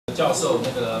教授那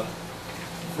个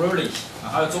Fröhlich 啊，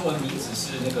他的中文名字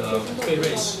是那个费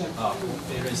瑞实啊，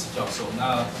费瑞实教授。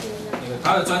那个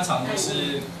他的专长就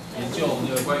是研究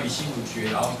那个关于新儒学，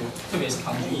然后特别是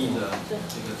唐君毅的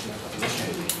这个哲学。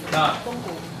那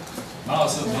马老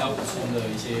师，我们要补充的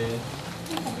一些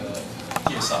那个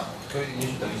介绍。 所以也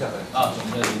许等一下再啊，准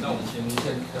备。那我们先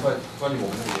要不然关于我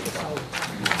们这个演讲，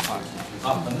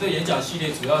好，我们的演讲系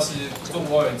列主要是中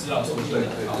国外文资料中心的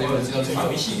外文资料中心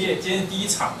有一系列，今天第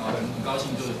一场啊，很高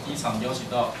兴就是第一场邀请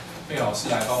到费老师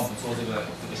来帮我们做这个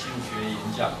新儒学的演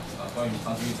讲啊，关于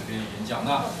唐君毅哲学的演讲。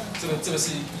那这个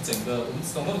是一整个，我们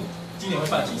总共今年会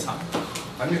办几场？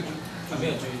还没有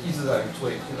决定，一直在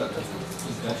推，现在开始，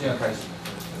从现在开始。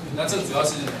 那这个主要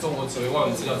是中国哲学外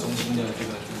文资料中心的这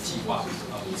个计划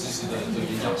啊，支持的这个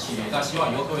演讲系列。那希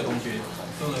望以后各位同学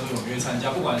都能够踊跃参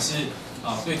加，不管是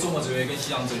对中国哲学跟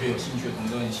西洋哲学有兴趣的同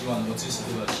学，也希望能够支持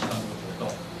这个西方这个活动。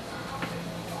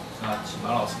那请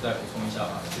马老师再补充一下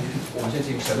吧。我们先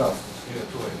请沈老师，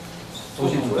作为中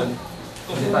心主任，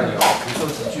中心代表，你说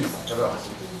几句，要不要？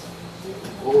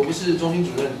我不是中心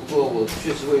主任，不过我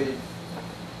确实会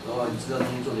知道中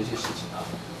心做的一些事情啊。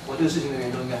 我这个事情的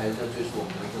源头应该还是要追溯我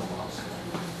们的郑红老师。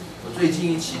我最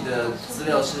近一期的资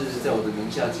料是在我的名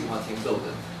下计划填购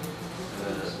的，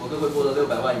我各会拨了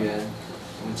600万元，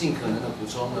我们尽可能的补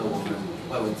充了我们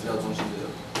外文资料中心的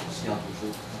西洋图书，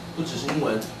不只是英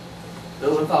文、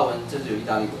德文、法文，甚至有意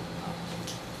大利文啊。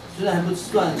虽然还不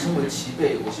算称为齐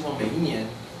备，我希望每一年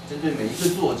针对每一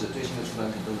个作者最新的出版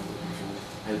品都能够读书，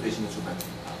还有最新的出版品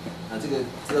啊。那这个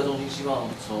资料中心希望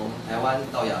从台湾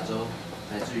到亚洲。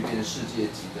 乃至于变成世界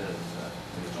级的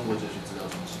中国哲学资料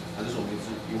中心，这是我们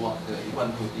一贯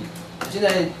目的。现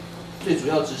在最主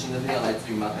要执行的力量来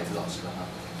自于马凯子老师了哈。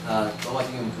那包括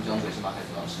今天我们主讲者是马凯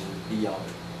子老师力邀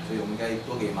的，所以我们应该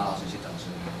多给马老师一些掌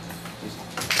声。谢谢。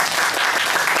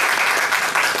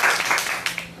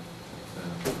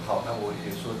好，那我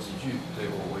也说几句，对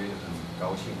我也很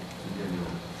高兴今天有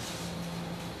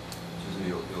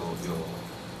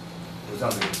这样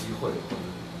的一个机会，或者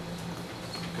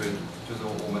对。 就是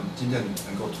我们今天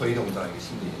能够推动这样一个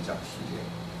新的演讲系列。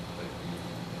对，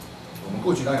我们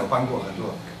过去当然有办过很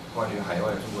多关于海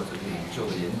外中国哲学领袖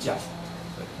的演讲，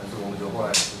对，但是我们就后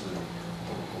来就是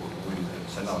我与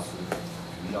沈老师、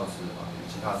李老师啊，与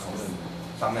其他同仁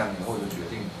商量以后，就决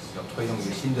定要推动一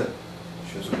个新的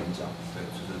学术演讲，对，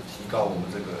就是提高我们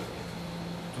这个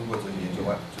中国哲学研究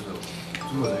就是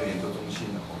中国哲学研究中心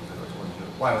的这个或者是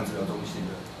外文资料中心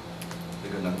的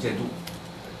这个能见度，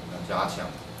对，要加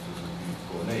强。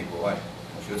 国内国外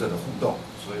学者的互动，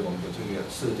所以我们就这个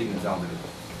设定了这样的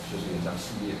学术演讲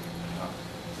系列啊，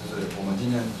就是我们今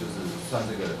天就是算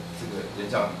这个演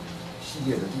讲系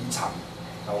列的第一场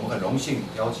啊，我们很荣幸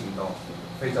邀请到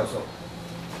费教授，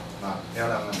那亚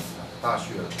当大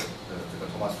学的这个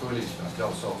托马斯·弗里奇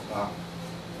教授啊，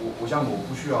我想我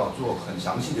不需要做很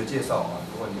详细的介绍啊，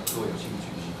如果有兴趣，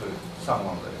你可以上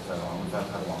网在他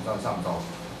的网站上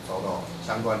找到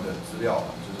相关的资料，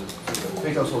就是这个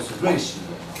费教授是瑞士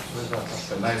人，所以他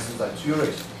本来是在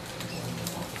Zurich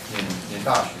念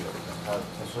大学，他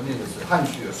所念的是汉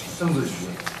学、政治学、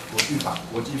国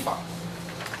际法。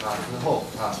那之后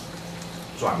他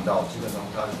转到基本上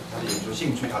他的研究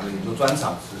兴趣，他的研究专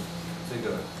长是这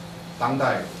个当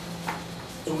代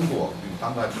中国与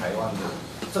当代台湾的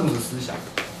政治思想、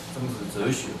政治哲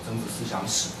学、政治思想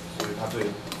史，所以他对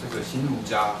这个新儒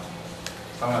家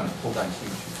当然颇感兴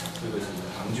趣。 这个是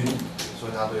唐君毅，所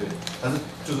以他对，但是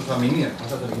就是他明年，他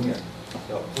这个明年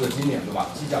要或者今年对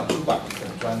吧，即将出版一本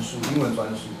专书，英文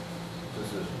专书，就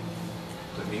是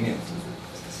对明年就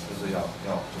是要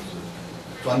就是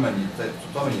专门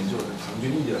研究的唐君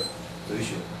毅的哲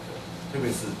学，特别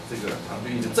是这个唐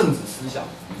君毅的政治思想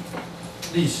与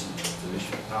历史哲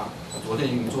学。那我昨天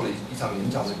已经做了一场演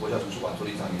讲，在国家图书馆做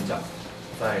了一场演讲，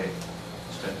在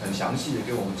很详细的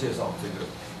给我们介绍这个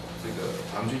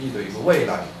唐君毅的一个未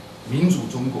来。 民主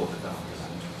中国的这样一个感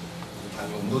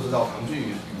觉，我们都知道唐君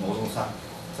毅与牟宗三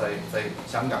在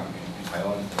香港与台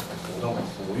湾活动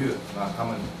活跃，那他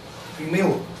们并没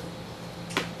有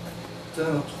真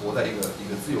正活在一个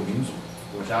自由民主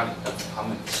国家里，但是他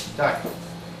们期待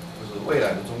就是未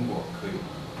来的中国可以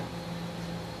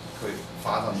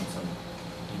发展成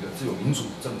一个自由民主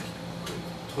政体，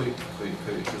可以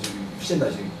就是与现代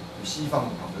性与西方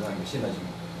这样一个现代性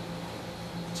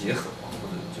结合，或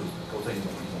者就是构成一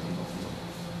种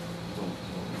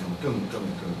更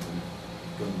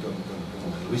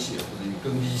和谐或者一个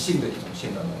更理性的一种现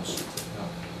代模式啊，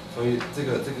所以这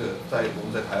个我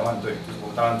们在台湾对，就是我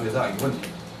们当然对这样一个问题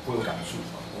会有感触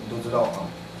啊。我们都知道啊，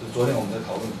就是昨天我们在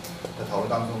讨论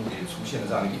当中也出现了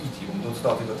这样一个议题，我们都知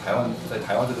道这个在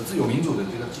台湾这个自由民主的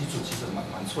这个基础其实蛮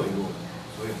脆弱的，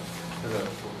所以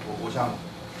像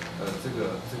这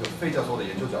个费教授的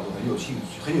研究角度很有兴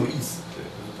趣，很有意思，对，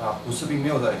就是他不是并没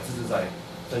有只是在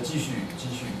继续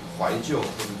怀旧，或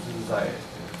者是在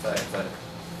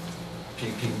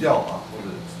品调啊，或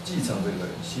者继承这个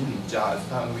新儒家，而是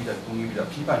他用比较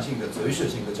批判性的哲学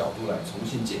性的角度来重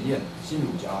新检验新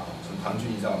儒家从唐俊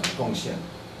毅这样的贡献，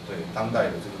对当代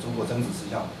的这个中国曾子思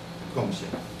想的贡献。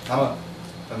那么，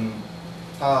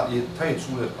他也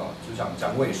出了就像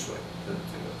蒋渭水的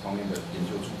这个方面的研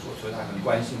究著作，所以他很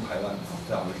关心台湾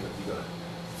这样的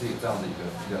这样的一个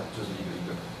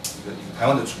台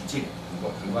湾的处境，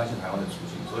很关心台湾的处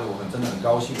境，所以我真的很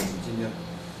高兴，我们今天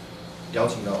邀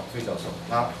请到费教授。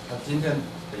那他今天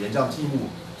的演讲题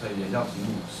目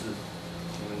是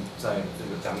我们在这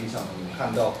个讲义上我们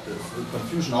看到的是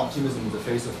Confucian Optimism in the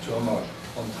Face of Turmoil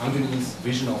on Tang Junyi's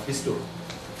Vision of History，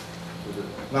 就是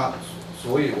那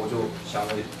所以我就想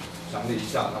了一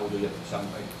下，那我就也想，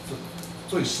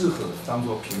最适合当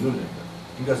做评论人的，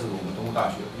应该是我们东吴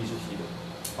大学历史系的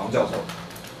黄教授，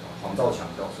黄兆强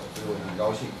教授，所以我很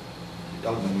高兴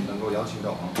能够邀请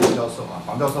到黄教授啊，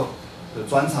黄教授的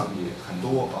专长也很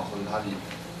多啊，或者他的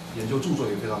研究著作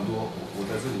也非常多，我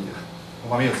在这里恐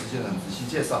怕没有时间很仔细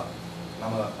介绍。那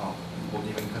么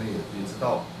你们可能也知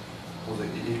道，或者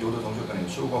也有的同学可能也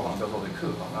修过黄教授的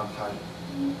课啊，那他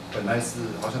本来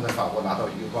是好像在法国拿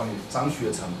到一个关于张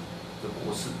学成的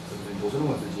博士，对不对？博士论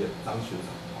文这些张学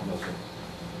成黄教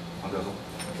授，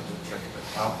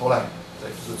然后后来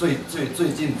就是最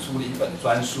近出了一本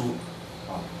专书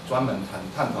啊，专门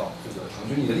探讨这个唐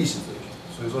君毅的历史哲学。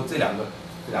所以说这两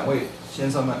位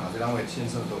先生们啊，这两位先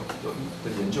生都有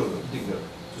的研究有一定的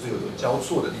就是有交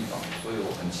错的地方，所以我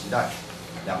很期待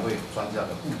两位专家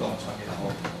的互动。然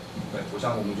后对，我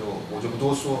想我就不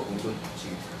多说，我们就请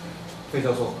费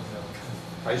教授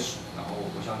开始，然后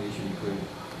我想也许你可以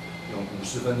用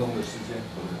50分钟的时间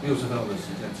或者60分钟的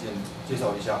时间先介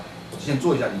绍一下，我先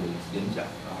做一下你的演讲，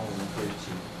然后我们可以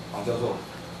请黄教授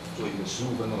做一个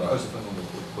15分钟的20分钟的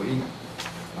回应，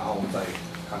然后我们再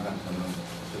看看能不能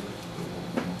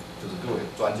就是各位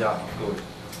专家各位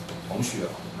同学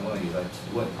能不能也来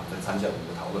提问再参加我们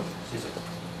的讨论，谢谢。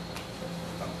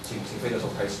请费教授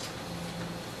开始。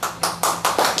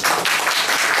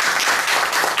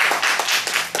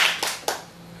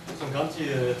很感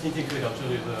谢今天可以到这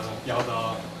里的表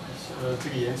达，这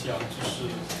个演讲就是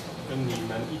跟你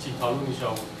们一起讨论一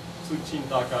下我最近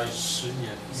大概10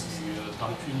年与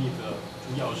唐君毅的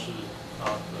主要是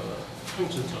他的政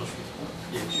治哲学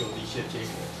研究的一些结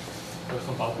果，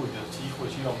很宝贵的机会，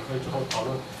希望我们可以之后讨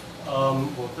论。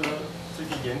我的这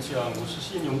个演讲我是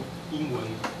先用英文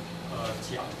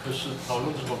讲，可是讨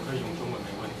论之后可以用中文没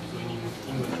问题，所以你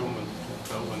英文、中文、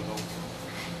德文都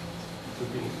这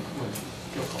边问题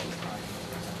就好了。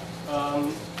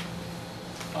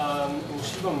我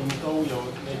希望你们都有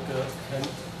那个很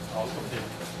好 ，OK，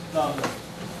 那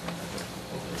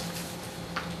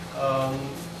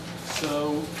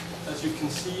so as you can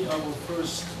see, I will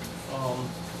first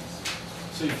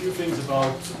say a few things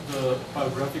about the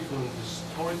biographical and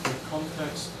historical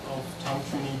context of Tang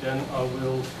Junyi. Then I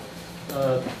will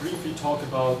briefly talk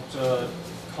about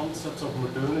concepts of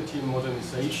modernity and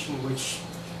modernization, which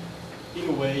in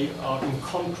a way are in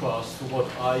contrast to what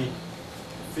I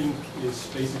think is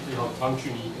basically how Tang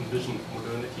Junyi envisioned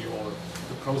modernity or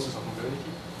the process of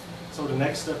modernity. So the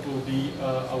next step will be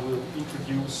I will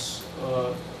introduce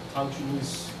Tang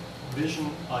Junyi's vision,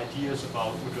 ideas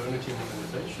about modernity and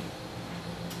modernization.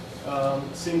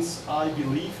 Since I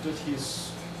believe that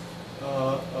his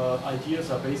ideas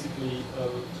are basically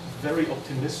very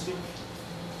optimistic,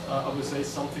 I would say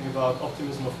something about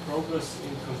optimism of progress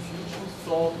in Confucian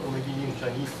thought, or maybe in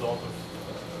Chinese thought of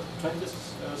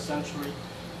 20th century.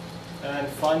 And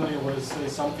finally, I will say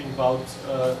something about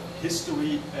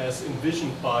history as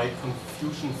envisioned by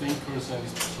Confucian thinkers, and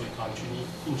especially Tang Junyi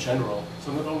in general.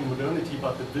 So not only modernity,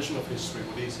 but the vision of history.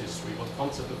 What is history? What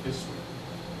concept of history?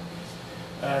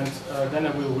 And then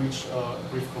I will reach a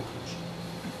brief conclusion.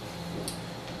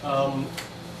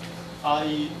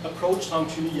 I approach Tang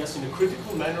Junyi, yes, in a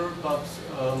critical manner, but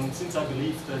since I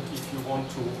believe that if you want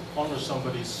to honor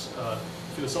somebody's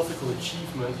philosophical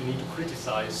achievement, you need to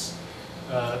criticize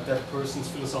that person's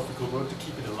philosophical work to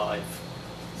keep it alive.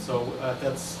 So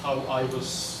that's how I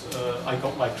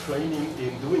got my training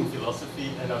in doing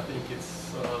philosophy, and I think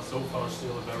it's so far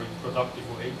still a very productive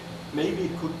way. Maybe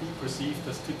it could be perceived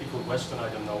as typical Western, I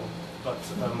don't know, but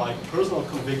my personal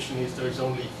conviction is there is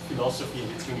only philosophy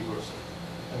and it's universal.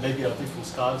 And maybe there are different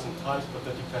styles and types, but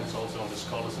that depends also on the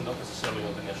scholars and not necessarily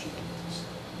on the nationalities.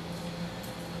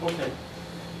 Okay.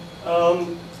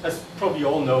 As probably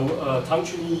all know, Tang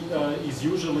Junyi is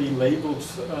usually labeled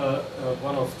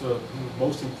one of the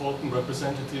most important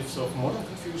representatives of modern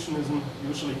Confucianism.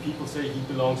 Usually people say he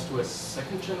belongs to a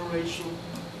second generation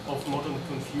of modern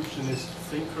Confucianist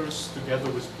thinkers,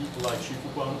 together with people like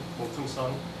Siu-Keung,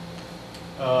 Wong,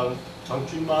 Tang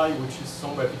Junyi, which is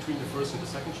somewhere between the first and the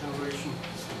second generation.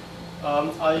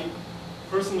 I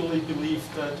personally believe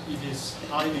that it is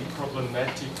highly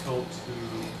problematical to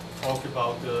talk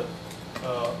about the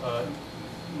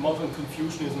modern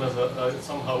Confucianism as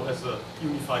somehow as a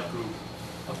unified group.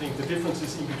 I think the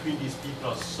differences in between these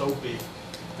people are so big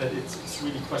that it's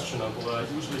really questionable.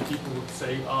 Usually people would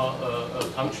say,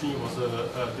 Tang Junyi was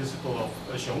a disciple of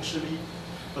Junyi,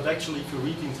 but actually if you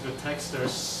read into the text,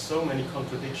 there's so many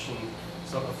contradictions.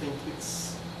 So I think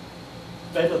it's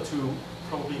better to,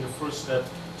 probably in the first step,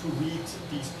 to read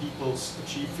these people's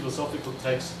achieved philosophical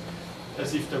texts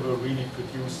as if they were really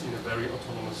produced in a very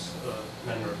autonomous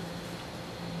manner.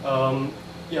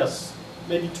 Yes,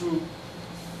 maybe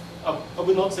I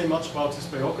will not say much about his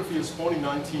biography. He was born in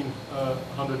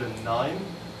 1909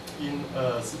 in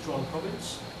Sichuan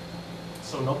province,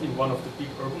 so not in one of the big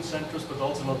urban centers, but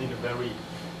also not in a very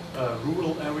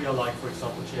rural area like, for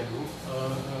example, Jianwu.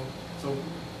 So a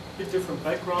bit different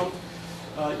background.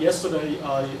 Yesterday,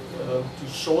 to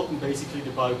shorten basically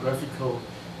the biographical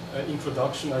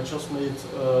introduction, I just made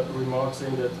a remark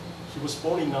saying that he was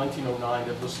born in 1909,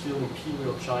 that was still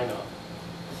Imperial China.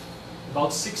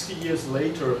 About 60 years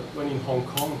later, when in Hong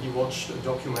Kong, he watched a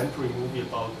documentary movie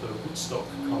about the Woodstock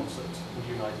concert in the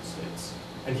United States.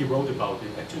 And he wrote about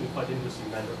it, actually in a quite interesting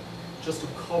manner, just to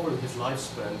cover his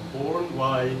lifespan. Born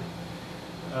while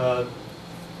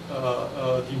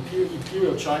the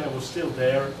Imperial China was still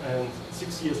there, and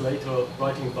 6 years later,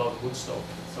 writing about Woodstock.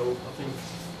 So I think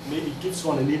maybe gives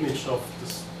one an image of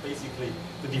this, basically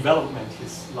the development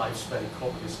his lifespan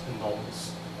covered is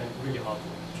enormous and really hard to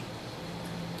imagine.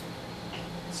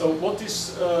 So what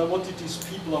did these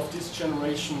people of this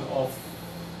generation of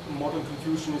modern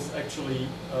Confucianists actually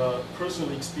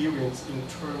personally experience in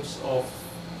terms of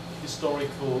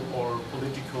historical or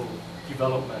political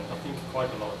development? I think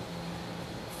quite a lot.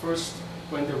 First,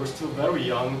 when they were still very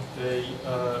young, they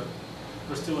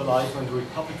were still alive when the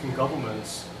Republican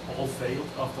governments all failed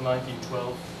after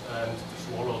 1912, and this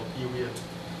warlord period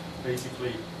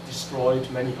basically destroyed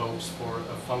many hopes for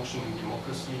a functioning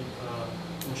democracy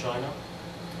in China.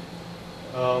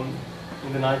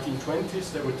 In the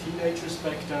 1920s, they were teenagers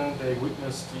back then. They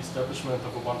witnessed the establishment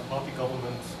of a one-party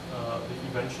government,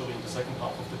 eventually in the second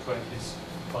half of the 20s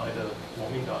by the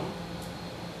Kuomintang.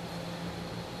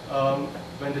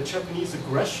 When the Japanese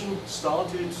aggression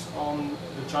started on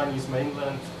the Chinese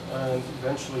mainland and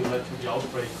eventually led to the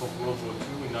outbreak of World War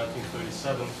II in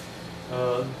 1937,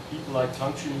 people like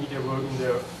Tang Junyi, they were in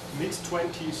their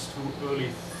mid-20s to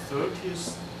early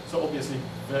 30s, so obviously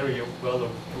very well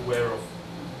aware of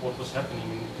what was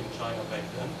happening in China back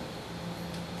then.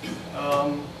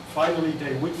 Finally,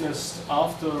 they witnessed,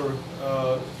 after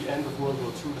the end of World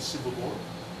War II, the Civil War.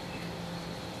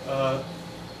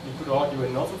 You could argue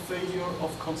another failure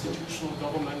of constitutional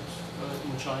government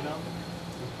in China,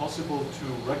 impossible to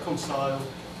reconcile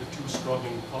the two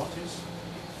struggling parties.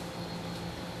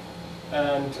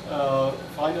 And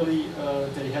finally,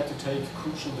 they had to take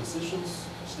crucial decisions,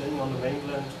 staying on the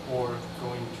mainland or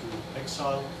going to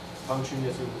exile. Tang Junyi,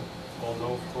 as you all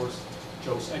know, of course,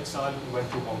 chose exile. He went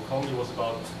to Hong Kong. He was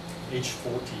about age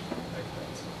 40 back then.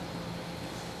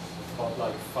 About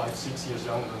like 5-6 years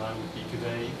younger than I would be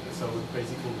today, so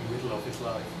basically in the middle of his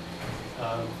life.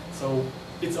 So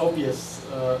it's obvious,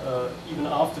 even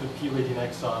after the period in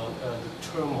exile, the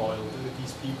turmoil that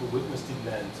these people witnessed in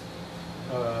land.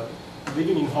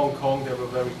 Living in Hong Kong, they were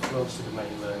very close to the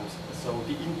mainland, so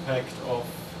the impact of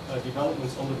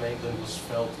developments on the mainland was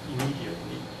felt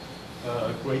immediately.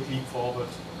 Great leap forward,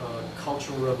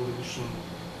 cultural revolution,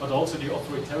 but also the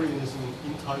authoritarianism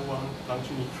in Taiwan. Tang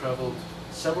Junyi traveled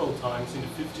several times in the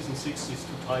 50s and 60s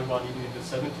to Taiwan, even in the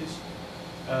 70s.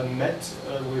 Met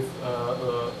with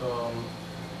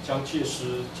Jiang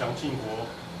Jieshi, Jiang Jingguo.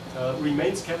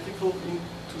 Remained skeptical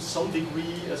to some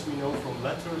degree, as we know from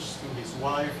letters to his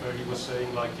wife, where he was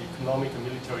saying like the economic and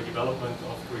military development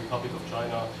of the Republic of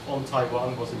China on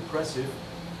Taiwan was impressive,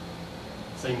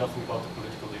 saying nothing about the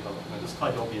political development. It's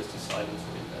quite obvious the silence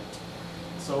within that.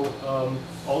 So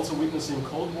also witnessing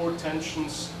Cold War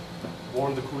tensions, war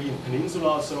in the Korean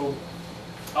Peninsula, so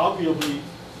arguably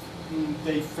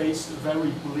they faced a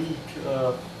very bleak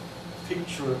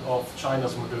picture of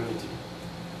China's modernity.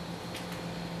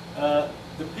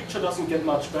 The picture doesn't get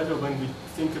much better when we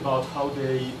think about how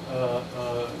they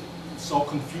saw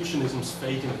Confucianism's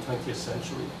fate in the 20th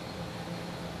century.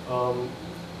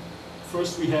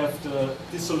 First, we have the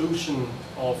dissolution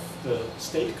of the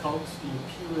state cult, the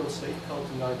imperial state cult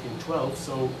in 1912.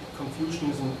 So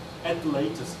Confucianism, at the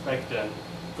latest back then,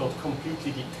 got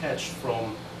completely detached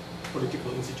from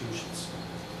political institutions.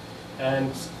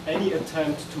 And any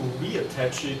attempt to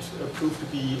reattach it proved to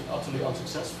be utterly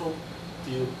unsuccessful.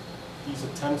 These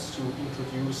attempts to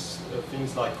introduce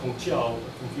things like Soochow, a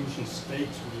Confucian state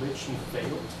religion,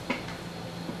 failed.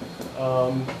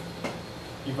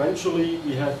 Eventually,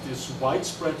 we had this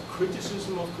widespread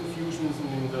criticism of Confucianism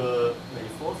in the May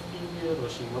 4th period, or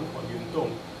新文化运动,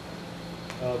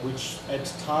 which at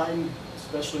time,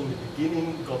 especially in the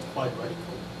beginning, got quite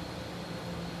radical.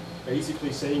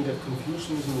 Basically saying that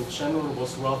Confucianism in general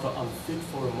was rather unfit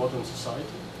for a modern society.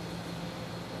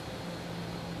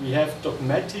 We have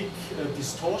dogmatic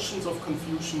distortions of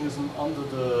Confucianism under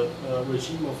the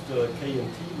regime of the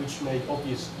KMT, which made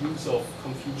obvious use of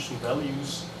Confucian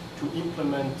values to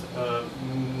implement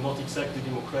not exactly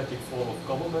democratic form of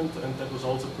government, and that was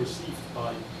also perceived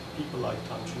by people like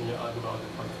Tang, Junyi, I would argue,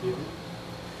 quite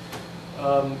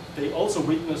clearly. They also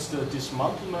witnessed the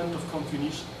dismantlement of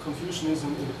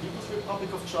Confucianism in the People's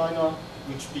Republic of China,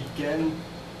 which began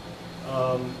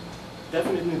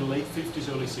definitely in the late 50s,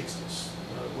 early 60s,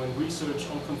 when research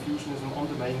on Confucianism on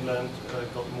the mainland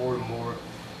got more and more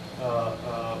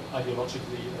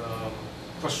ideologically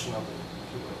questionable.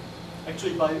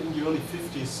 Actually, in the early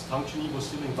 50s, Tang Junyi was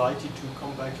still invited to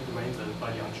come back to the mainland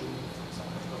by Liang Junyi, for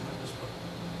example, but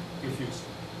refused.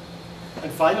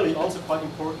 And finally, also quite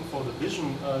important for the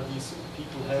vision these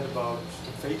people had about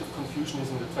the fate of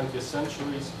Confucianism in the 20th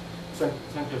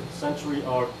century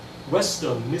are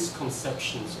Western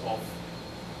misconceptions of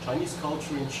Chinese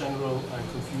culture in general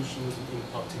and Confucianism in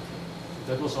particular.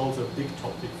 That was also a big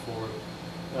topic for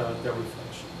their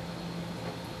reflection.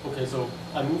 Okay, so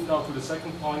I move now to the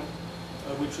second point,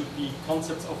 which would be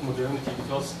concepts of modernity,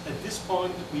 because at this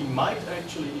point we might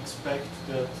actually expect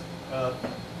that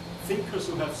thinkers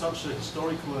who have such a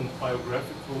historical and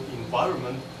biographical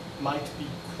environment might be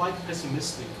quite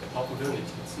pessimistic about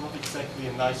modernity. It's not exactly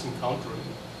a nice encountering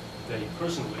they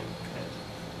personally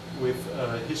had with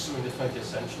history in the 20th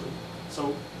century.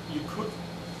 So you could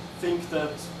think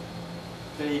that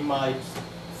they might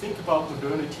think about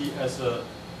modernity as a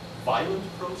violent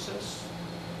process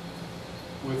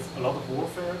with a lot of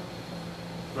warfare,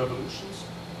 revolutions,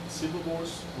 civil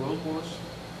wars, world wars,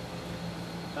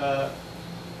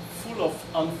 full of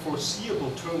unforeseeable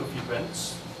turn of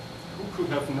events. Who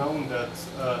could have known that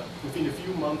within a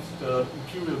few months the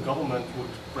imperial government would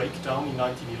break down in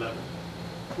 1911?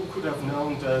 Who could have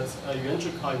known that Yuan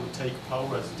Shikai would take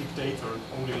power as a dictator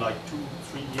only like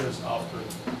 2-3 years after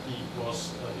he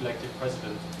was elected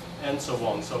president, and so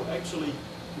on. So actually,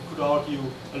 you could argue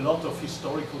a lot of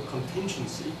historical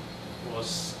contingency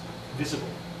was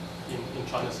visible in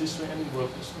China's history and in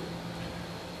world history.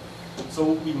 So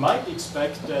we might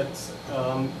expect that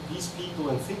these people,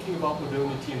 in thinking about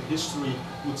modernity and history,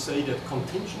 would say that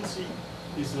contingency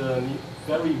is a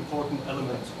very important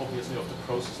element, obviously, of the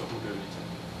process of modernity.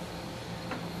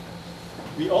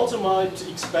 We also might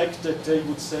expect that they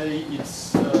would say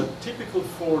it's typical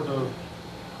for the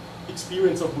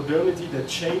experience of modernity that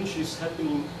change is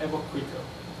happening ever quicker,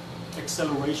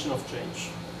 acceleration of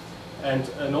change, and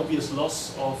an obvious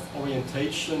loss of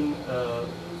orientation,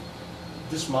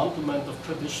 dismantlement of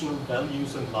traditional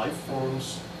values and life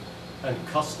forms and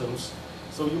customs.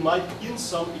 So you might in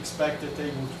some expect that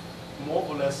they would more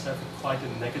or less have quite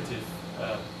a negative,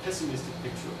 pessimistic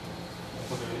picture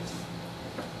of modernity.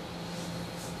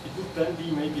 It would then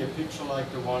be maybe a picture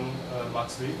like the one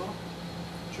Max Weber,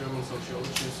 German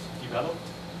sociologist, developed.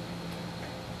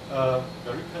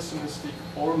 Very pessimistic,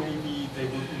 or maybe they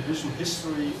would envision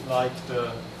history like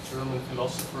the German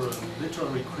philosopher and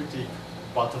literary critic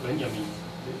Walter Benjamin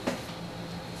did.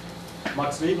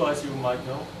 Max Weber, as you might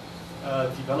know,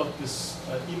 developed this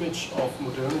image of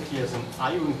modernity as an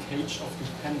iron cage of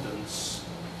dependence.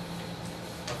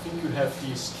 I think you have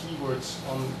these keywords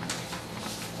on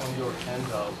your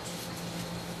handout.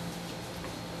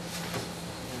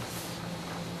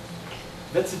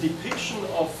 That's a depiction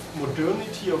of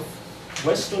modernity, of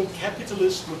Western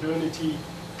capitalist modernity,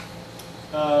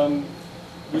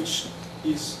 which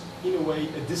is in a way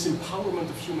a disempowerment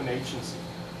of human agency.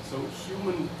 So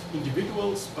human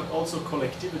individuals, but also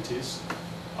collectivities,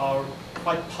 are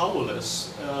quite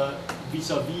powerless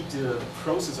vis-à-vis the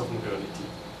process of modernity.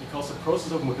 Because the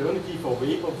process of modernity for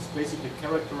Weber was basically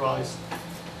characterized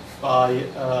by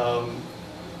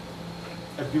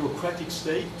a bureaucratic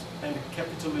state and a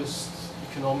capitalist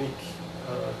economic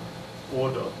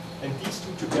order. And these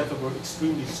two together were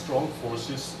extremely strong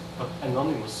forces, but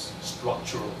anonymous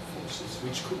structural forces. forces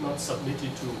which could not submit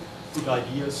it to good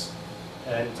ideas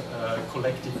and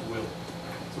collective will.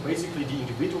 So basically the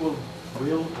individual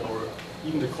will or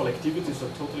even the collectivities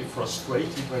are totally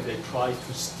frustrated when they try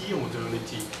to steer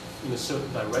modernity in a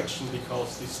certain direction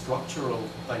because the structural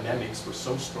dynamics were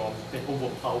so strong they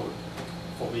overpowered,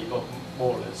 for Weber,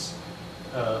 more or less,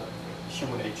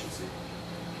 human agency.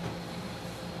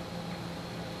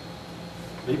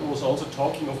 Weber was also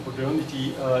talking of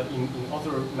modernity in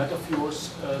other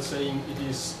metaphors, saying it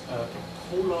is a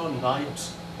polar night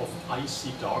of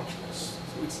icy darkness.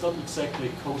 So it's not exactly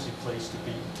a cozy place to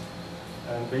be.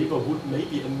 And Weber would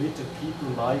maybe admit that people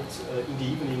might, in the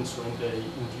evenings when they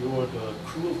endure the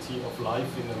cruelty of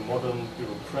life in a modern,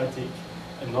 bureaucratic,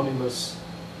 anonymous,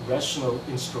 rational,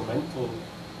 instrumental,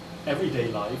 everyday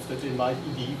life, that they might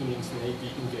in the evenings maybe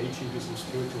engage into some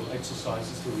spiritual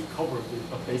exercises to recover a bit,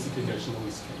 but basically there's no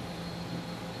escape.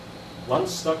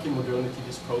 Once stuck in modernity,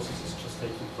 this process is just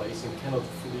taking place and cannot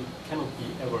be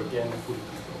ever again fully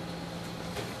controlled.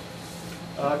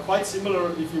 Quite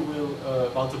similar, if you will,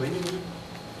 Walter Benjamin,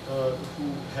 who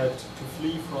had to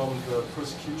flee from the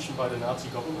persecution by the Nazi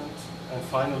government and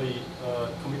finally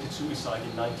committed suicide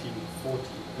in 1940.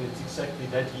 And it's exactly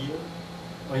that year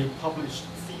when he published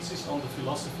Thesis on the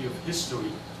Philosophy of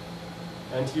History.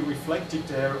 And he reflected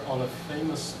there on a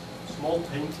famous small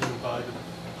painting by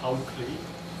Paul Klee,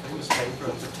 famous painter,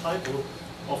 and the title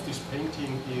of this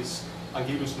painting is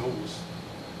Angelus Novus.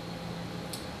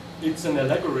 It's an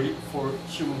allegory for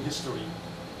human history.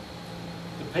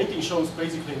 The painting shows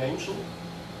basically an angel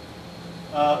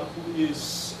who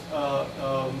is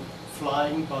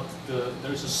flying, but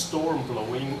there is a storm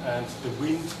blowing and the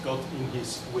wind got in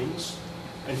his wings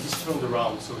and he's turned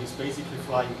around, so he's basically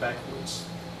flying backwards.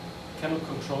 Cannot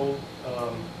control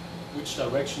which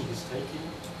direction he's taking,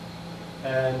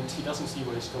 and he doesn't see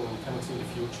where he's going, he cannot see the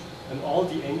future. And all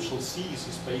the angel sees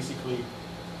is basically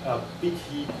a big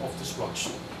heap of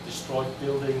destruction, destroyed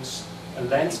buildings, a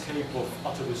landscape of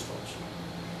utter destruction.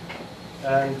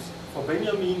 And for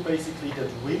Benjamin, basically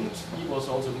that wind, he was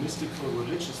also a mystical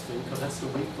religious thing, because that's the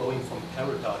wind blowing from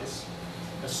paradise.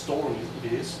 A storm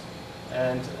it is,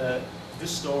 and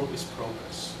this storm is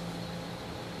progress.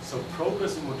 So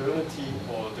progress in modernity,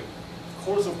 or the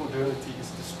course of modernity, is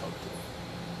destructive.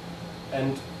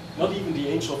 And not even the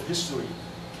angel of history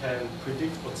can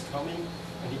predict what's coming,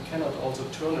 and he cannot also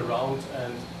turn around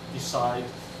and decide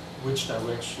which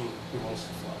direction he wants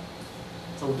to fly.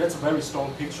 So that's a very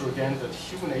strong picture again that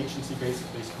human agency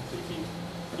basically is completely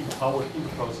empowered in the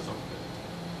process of modernity.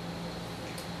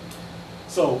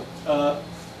 So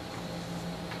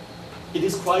it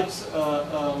is quite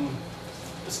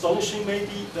astonishing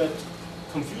maybe that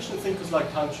Confucian thinkers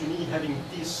like Tang, Junyi, having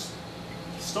this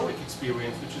historic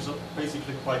experience, which is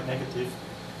basically quite negative,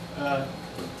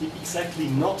 did exactly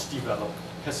not develop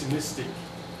pessimistic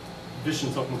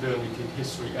visions of modernity in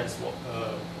history as what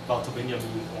Walter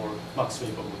Benjamin or Max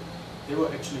Weber would. They were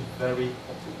actually very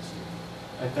optimistic.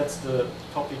 And that's the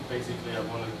topic basically I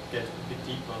want to get a bit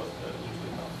deeper into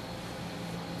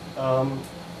now.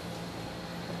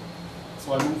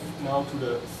 So I move now to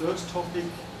the third topic,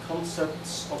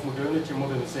 concepts of modernity and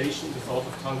modernization in the thought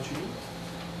of Tang Junyi.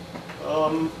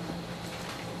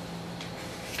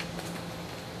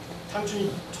 Tang Junyi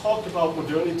talked about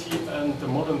modernity and the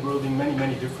modern world in many,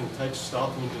 many different texts,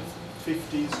 starting in the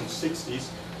 50s and 60s.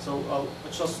 So I'll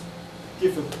just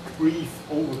give a brief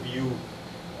overview,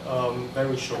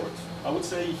 very short. I would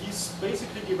say he's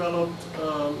basically developed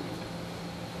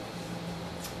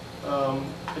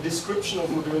a description of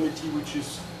modernity which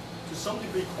is to some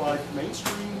degree quite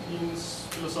mainstream in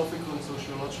philosophical and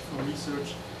sociological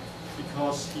research,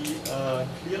 because he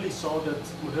clearly saw that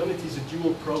modernity is a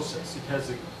dual process. It has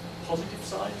a positive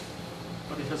side,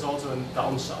 but it has also a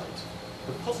downside.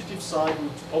 The positive side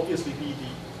would obviously be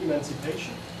the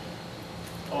emancipation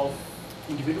of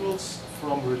individuals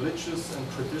from religious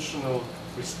and traditional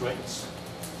restraints.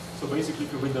 So basically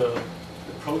with the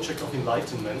project of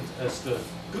enlightenment as the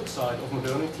good side of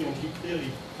modernity, and he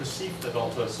clearly perceived that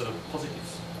also as a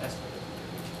positive aspect of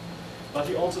modernity. But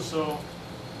he also saw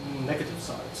negative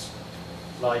sides,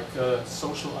 like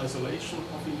social isolation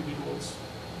of individuals,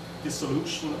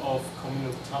 dissolution of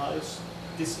communal ties,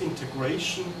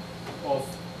 disintegration of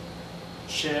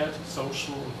shared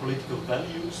social and political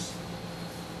values,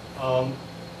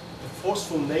 the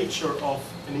forceful nature of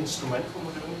an instrumental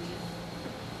modernity,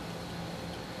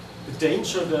 the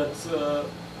danger that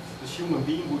the human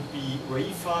being would be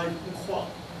reified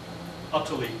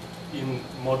utterly in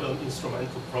modern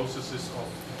instrumental processes of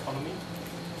economy.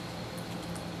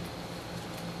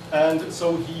 And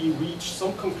so he reached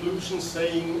some conclusions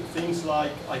saying things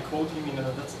like, I quote him in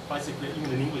that's basically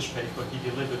even an English paper he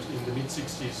delivered in the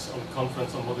mid-60s on a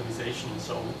conference on modernization in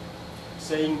Seoul,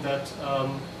 saying that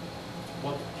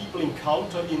what people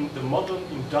encounter in the modern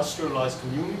industrialized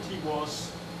community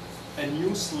was a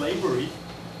new slavery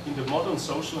in the modern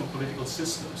social and political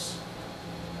systems,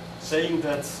 saying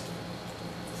that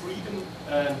freedom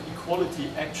and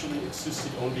equality actually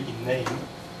existed only in name,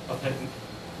 but had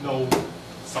no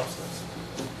substance.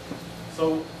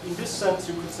 So in this sense,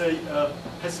 you could say a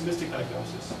pessimistic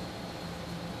diagnosis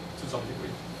to some degree.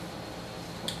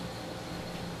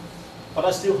 But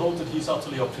I still hold that he's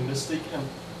utterly optimistic, and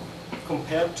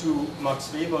compared to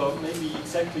Max Weber, maybe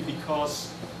exactly because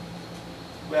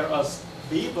whereas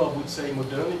Weber would say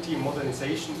modernity and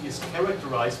modernization is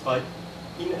characterized by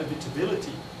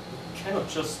inevitability, you cannot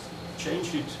just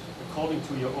change it according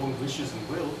to your own wishes and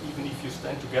will, even if you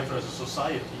stand together as a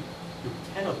society. You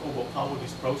cannot overpower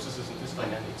these processes and these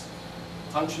dynamics.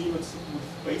 Tang would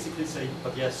basically say,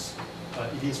 but yes,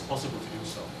 it is possible to do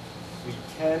so. We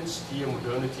can steer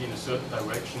modernity in a certain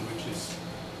direction which is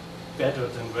better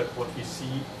than what we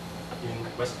see in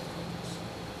Western countries.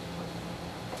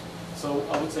 So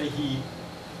I would say he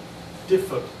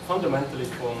differed fundamentally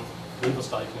from Weber's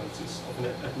diagnosis of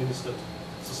an administered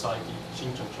society,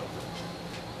 Xinjiang Charter.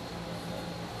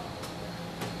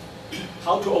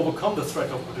 How to overcome the threat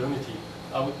of modernity?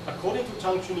 According to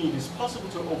Tang, it is possible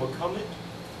to overcome it,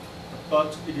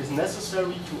 but it is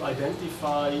necessary to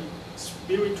identify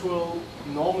spiritual,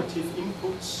 normative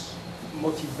inputs,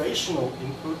 motivational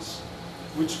inputs,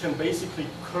 which can basically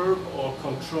curb or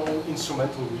control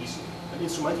instrumental reason. And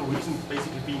instrumental reason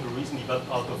basically being the reason developed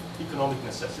out of economic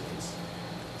necessities.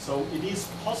 So it is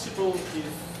possible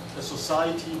if a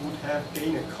society would have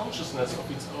gained a consciousness of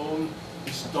its own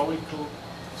historical,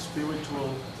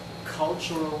 spiritual,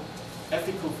 cultural,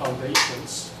 ethical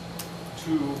foundations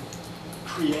to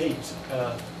create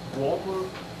a warmer,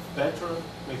 better,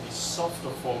 maybe softer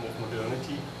form of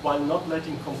modernity, while not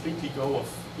letting completely go of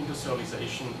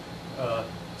industrialization,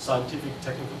 scientific,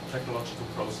 technological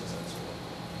process, and so on.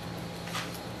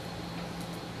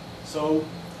 So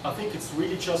I think it's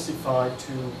really justified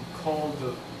to call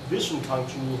the vision Tang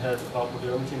Junyi had about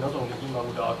modernity, not only him, I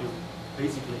would argue,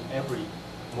 basically every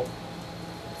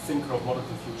thinker of modern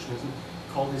Confucianism,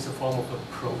 call this a form of a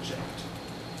project.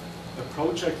 A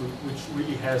project which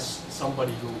really has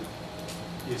somebody who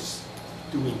is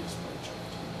doing this project.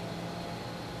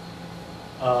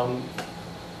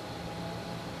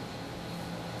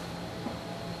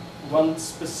 One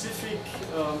specific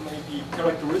maybe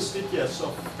characteristic, yes,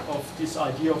 of this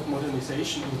idea of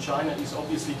modernization in China is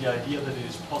obviously the idea that it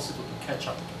is possible to catch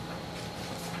up.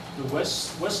 The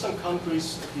Western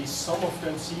countries, at least some of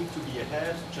them, seem to be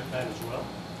ahead, Japan as well,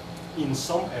 in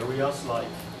some areas like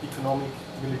economic,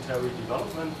 military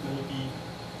development, maybe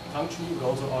Tang Junyi would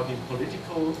also argue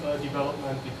political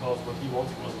development, because what he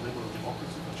wanted was a liberal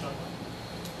democracy for China.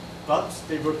 But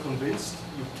they were convinced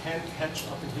you can't catch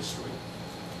up in history.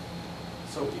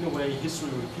 So in a way,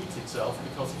 history repeats itself,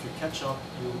 because if you catch up,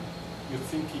 you're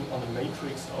thinking on a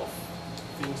matrix of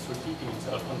things repeating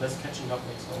itself, unless catching up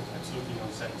makes absolutely no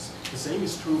sense. The same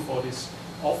is true for this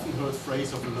often heard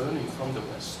phrase of learning from the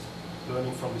West,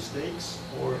 learning from mistakes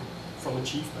or from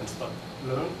achievements, but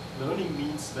learning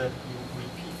means that you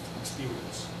repeat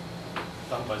experience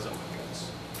done by somebody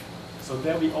else. So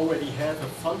there we already have a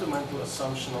fundamental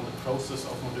assumption on the process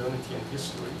of modernity and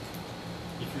history.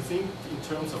 If you think in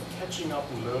terms of catching up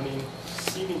and learning,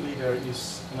 seemingly there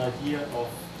is an idea of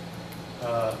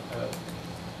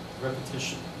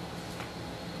repetition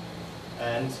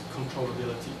and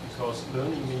controllability, because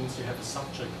learning means you have a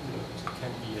subject. It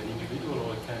can be an individual,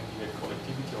 or it can be a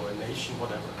collectivity or a nation,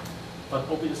 whatever. But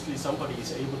obviously somebody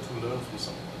is able to learn from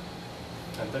someone.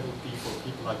 And that would be for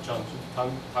people like Tang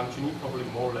Junyi, probably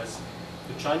more or less.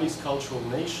 The Chinese cultural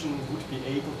nation would be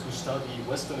able to study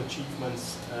Western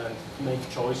achievements and make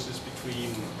choices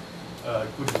between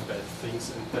good and bad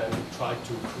things, and then try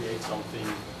to create something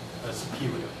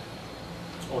superior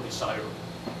or desirable.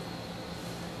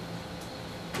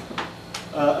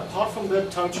 Apart from that,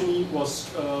 Tang Junyi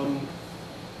was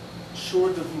sure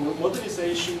that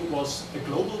modernization was a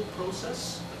global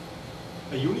process,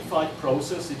 a unified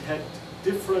process. It had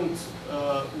different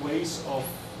ways of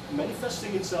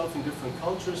manifesting itself in different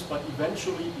cultures, but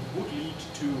eventually it would lead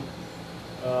to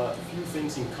a few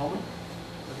things in common.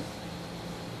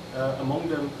 Among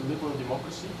them, liberal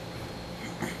democracy,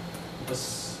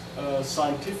 a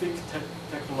scientific,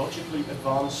 technologically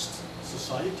advanced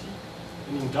society,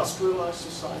 an industrialized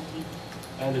society,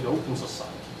 and an open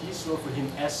society. These were for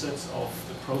him assets of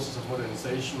the process of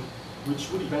modernization,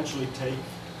 which would eventually take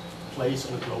place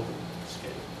on a global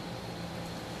scale.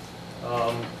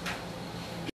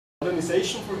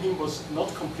 Modernization for him was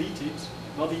not completed,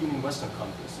 not even in Western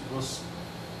countries. It was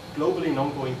globally an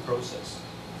ongoing process.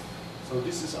 So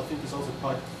this is, I think, is also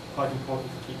quite important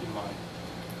to keep in mind.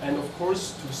 And of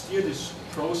course, to steer this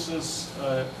process,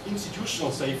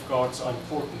 institutional safeguards are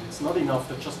important. It's not enough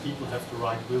that just people have the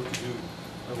right will to do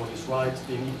what is right.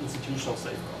 They need institutional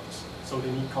safeguards. So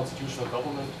they need constitutional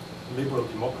government, liberal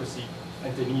democracy,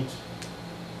 and they need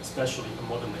especially a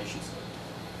modern nation state.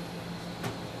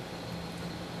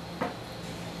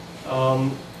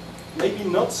 Maybe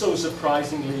not so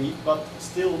surprisingly, but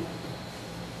still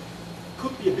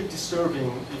could be a bit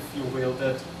disturbing, if you will,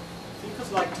 that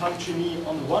thinkers like Tang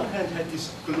on the one hand had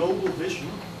this global vision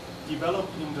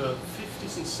developed in the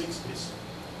 50s and 60s,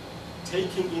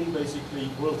 taking in basically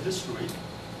world history.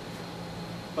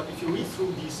 But if you read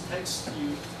through these texts,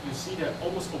 you see they're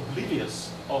almost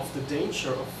oblivious of the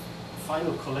danger of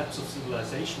final collapse of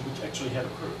civilization, which actually had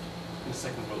occurred in the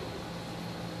Second World War.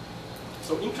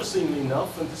 So interestingly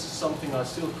enough, and this is something I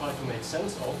still try to make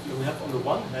sense of, you have on the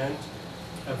one hand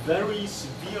a very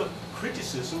severe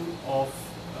criticism of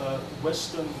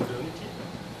Western modernity,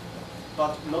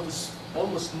 but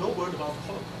almost no word about the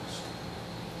Holocaust.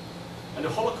 And the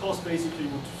Holocaust basically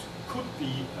could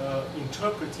be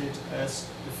interpreted as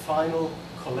the final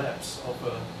collapse of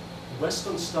a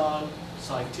Western-style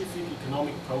scientific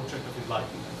economic project of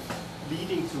enlightenment,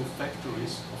 leading to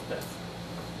factories of death.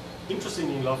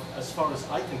 Interestingly enough, as far as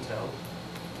I can tell,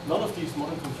 none of these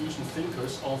modern Confucian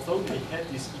thinkers, although they had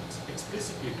this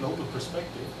explicitly global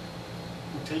perspective,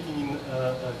 were taking in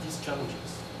these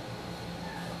challenges.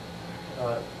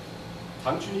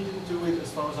 Tang didn't do it,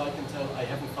 as far as I can tell. I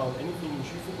haven't found anything in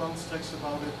Xu text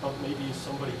about it, but maybe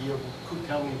somebody here could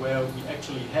tell me where we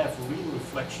actually have real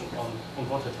reflection on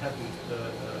what had happened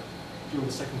during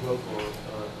the Second World War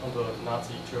under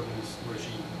Nazi Germany's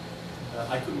regime.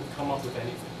 I couldn't come up with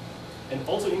anything. And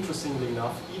also interestingly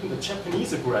enough, even the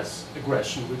Japanese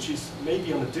aggression, which is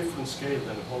maybe on a different scale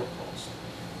than the Holocaust,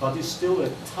 but is still a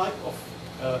type of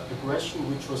aggression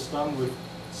which was done with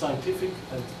scientific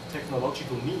and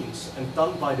technological means and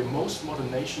done by the most modern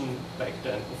nation back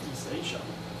then of East Asia,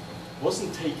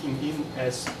 wasn't taken in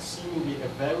as seemingly a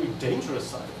very dangerous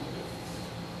side of modernity.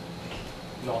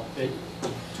 No,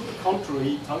 to the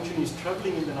contrary, Tang is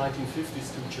traveling in the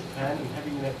 1950s to Japan and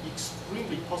having an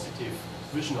extremely positive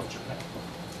vision of Japan,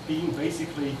 being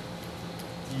basically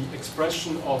the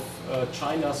expression of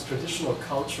China's traditional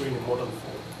culture in a modern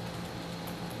form.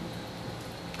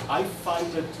 I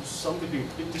find that to some degree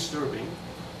a bit disturbing.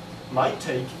 My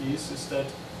take is that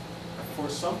for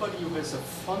somebody who has a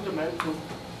fundamental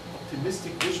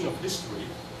optimistic vision of history,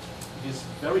 it is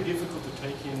very difficult to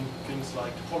take in things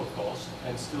like the Holocaust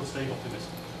and still stay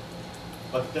optimistic.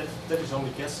 But that is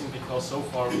only guessing, because so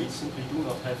far we simply do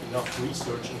not have enough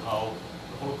research on how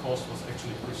the Holocaust was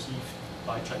actually perceived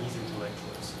by Chinese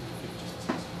intellectuals in the 50s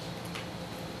and 60s.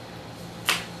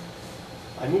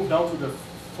 I move now to the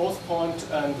fourth point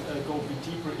and go a bit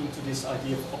deeper into this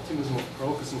idea of optimism of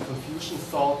progress and Confucian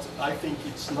thought. I think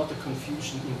it's not a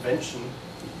Confucian invention.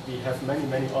 We have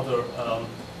many other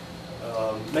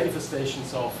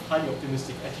manifestations of highly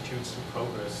optimistic attitudes to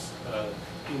progress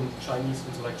in Chinese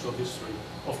intellectual history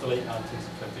of the late 19th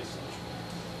and 20th century.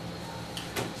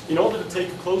 In order to take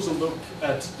a closer look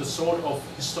at the sort of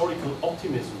historical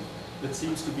optimism that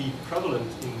seems to be prevalent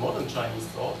in modern Chinese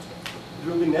thought, it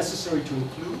will be necessary to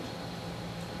include,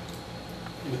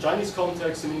 in the Chinese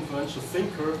context, an influential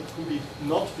thinker who did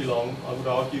not belong, I would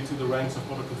argue, to the ranks of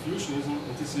modern Confucianism,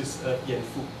 and this is Yan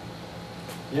Fu.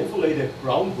 Yan Fu laid a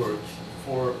groundwork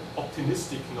for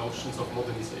optimistic notions of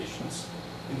modernizations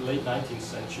in the late 19th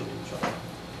century in China.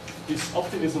 This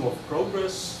optimism of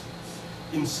progress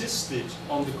insisted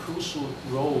on the crucial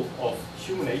role of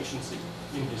human agency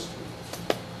in history.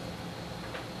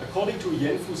 According to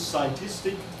Yan Fu's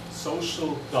scientific,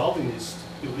 social Darwinist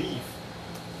belief,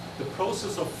 the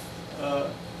process of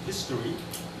history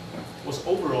was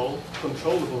overall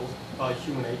controllable by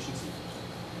human agency.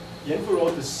 Yan Fu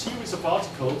wrote a series of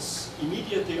articles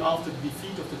immediately after the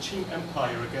defeat of the Qing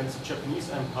Empire against the Japanese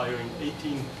Empire in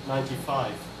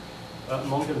 1895.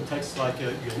 Among them texts like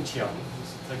Yuanqiang, this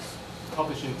is a text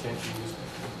published in Tianjin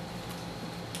newspaper.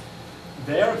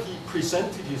 There he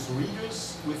presented his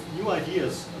readers with new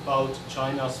ideas about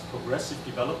China's progressive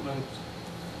development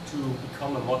to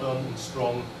become a modern and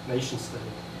strong nation state.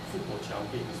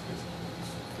 Fuguoqiang being his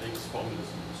famous formulas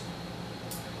used.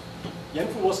 Yan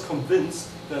Fu was convinced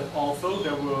that although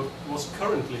there was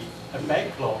currently a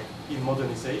backlog in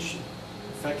modernization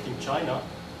affecting China,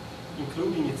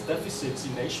 including its deficits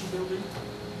in nation building,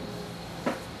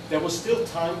 there was still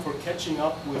time for catching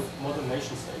up with modern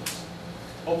nation states.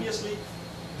 Obviously,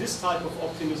 this type of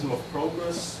optimism of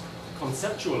progress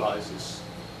conceptualizes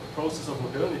the process of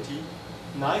modernity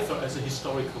neither as a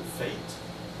historical fate,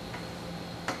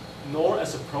 nor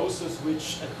as a process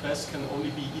which at best can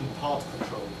only be in part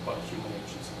controlled by human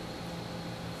agency.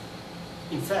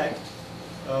 In fact,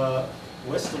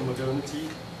 Western modernity,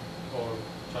 or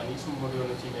Chinese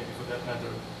modernity maybe for that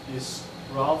matter, is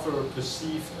rather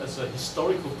perceived as a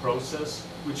historical process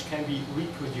which can be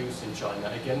reproduced in China.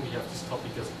 Again, we have this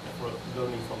topic as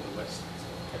learning from the West, so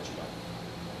catching up.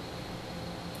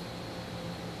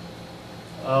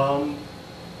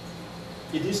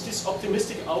 It is this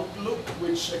optimistic outlook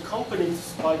which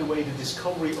accompanies, by the way, the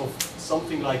discovery of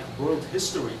something like world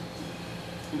history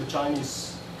in the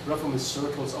Chinese reformist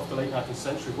circles of the late 19th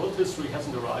century. World history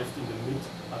hasn't arrived in the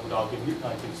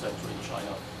mid-19th century in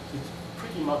China. It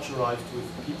pretty much arrived with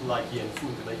people like Yan Fu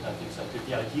in the late 19th century,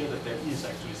 the idea that there is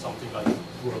actually something like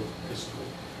world history.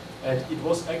 And it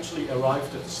was actually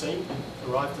arrived at the same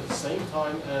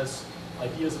time as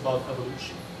ideas about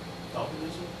evolution,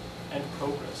 Darwinism, and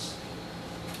progress.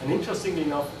 And interestingly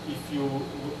enough, if you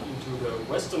look into the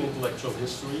Western intellectual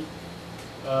history,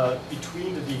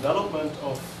 between the development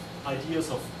of ideas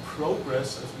of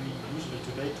progress, as we usually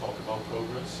today talk about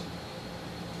progress,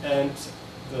 and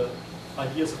the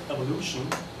ideas of evolution,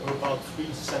 there were about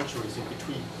 3 centuries in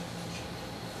between.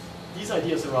 These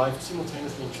ideas arrived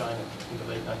simultaneously in China in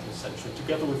the late 19th century,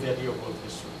 together with the idea of world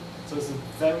history. So it's a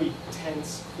very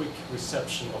tense, quick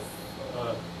reception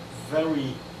of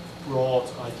very broad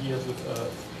ideas with a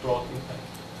broad impact.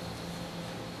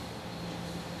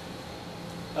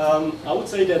 I would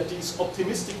say that these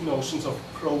optimistic notions of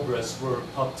progress were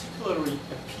particularly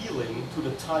appealing to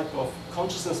the type of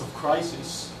consciousness of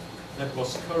crisis that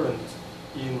was current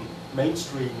in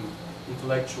mainstream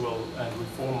intellectual and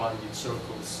reform-minded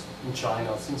circles in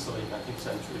China since the late 19th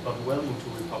century, but well into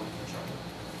Republican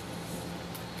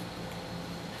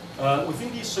China.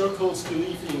 Within these circles,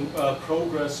 belief in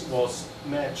progress was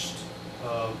matched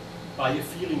by a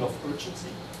feeling of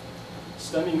urgency,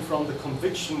 stemming from the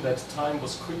conviction that time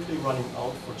was quickly running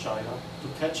out for China to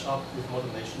catch up with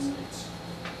modern nation states.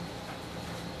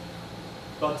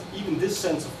 But even this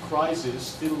sense of crisis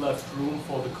still left room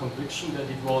for the conviction that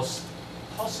it was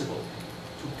possible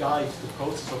to guide the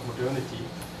process of modernity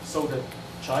so that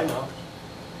China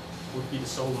would be the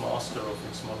sole master of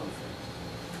its modern fate.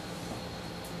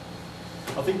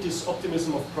 I think this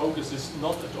optimism of progress is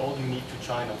not at all unique to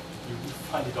China. You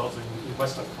find it also in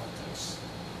Western contexts.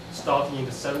 Starting in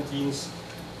the 17th,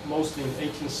 mostly in the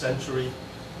 18th century,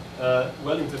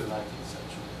 well into the 19th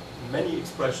century. Many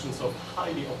expressions of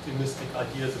highly optimistic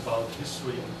ideas about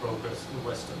history and progress in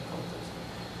Western context.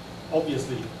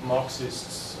 Obviously,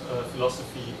 Marxists'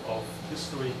 philosophy of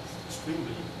history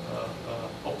extremely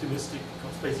optimistic,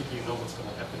 because basically you know what's going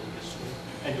to happen in history,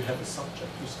 and you have a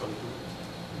subject who's going to do it,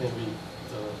 namely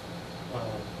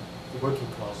the working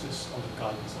classes under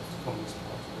guidance of the Communist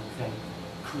Party, who can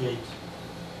create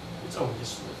its own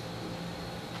history.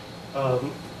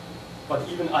 But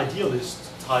even idealist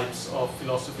types of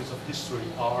philosophies of history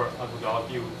are, I would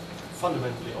argue,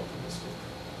 fundamentally optimistic.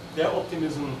 Their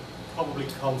optimism probably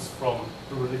comes from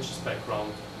a religious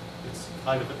background. It's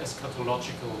kind of an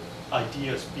eschatological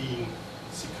ideas being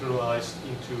secularized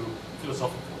into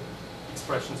philosophical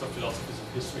expressions of philosophies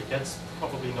of history. That's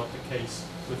probably not the case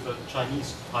with the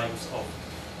Chinese types of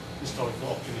historical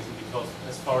optimism, because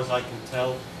as far as I can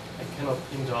tell, I cannot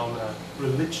pin down a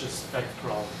religious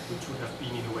background which would have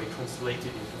been in a way translated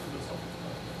into philosophical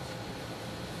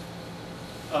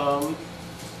ideas.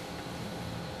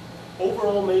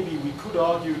 Overall, maybe we could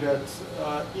argue that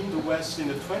in the West, in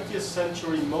the 20th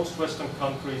century, most Western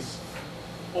countries,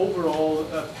 overall,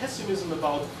 pessimism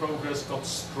about progress got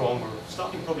stronger,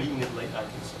 starting probably in the late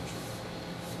 19th century.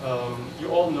 You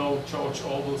all know George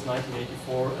Orwell's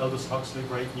 1984, Aldous Huxley,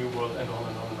 Brave New World, and on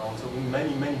and on and on. So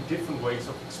many, many different ways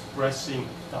of expressing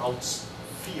doubts,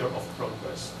 fear of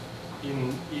progress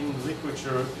in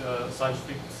literature, science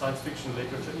fiction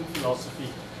literature, in philosophy,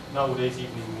 nowadays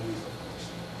even in movies, of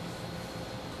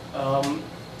course.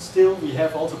 Still, we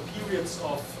have also periods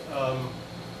of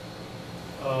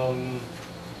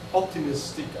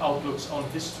optimistic outlooks on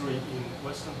history in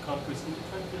Western countries in the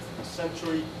 20th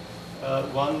century.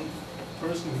 One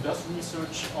person who does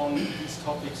research on these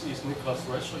topics is Nicholas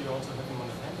Rescher. You also have him on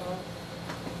the handout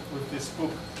with this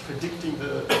book, Predicting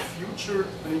the Future,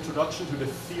 an introduction to the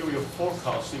theory of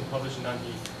forecasting, published in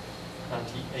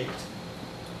 1998.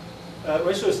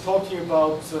 Rescher is talking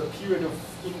about a period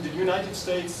in the United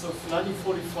States of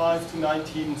 1945 to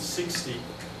 1960,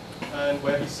 and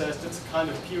where he says that's a kind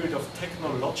of period of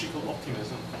technological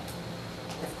optimism.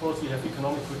 Of course, we have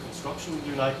economic reconstruction in the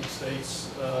United States,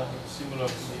 similar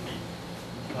maybe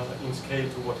in scale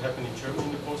to what happened in Germany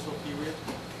in the post-war period.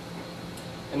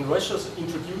 And Russia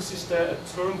introduces there a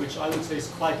term which I would say is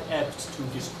quite apt to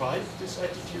describe this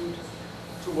attitude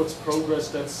towards progress.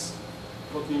 That's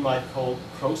what we might call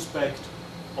prospect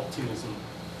optimism.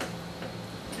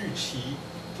 预期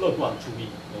乐观主义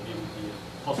maybe would be a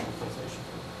possible translation.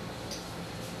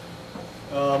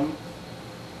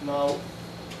 Now,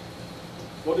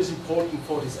 what is important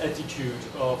for this attitude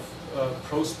of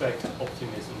prospect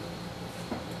optimism?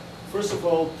 First of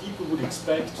all, people would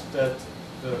expect that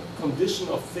the condition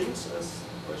of things, as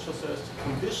Russia says, the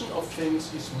condition of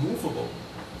things is movable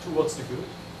towards the good.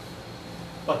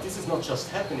 But this is not just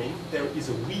happening, there is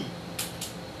a we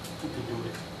who can do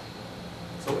it.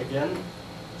 So again,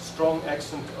 strong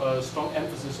accent, strong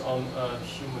emphasis on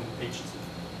human agency.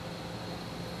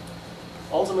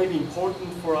 Also maybe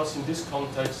important for us in this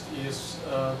context is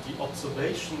the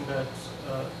observation that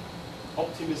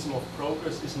optimism of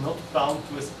progress is not bound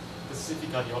to a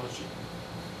specific ideology.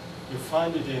 You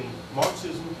find it in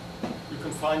Marxism, you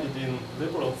can find it in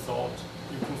liberal thought,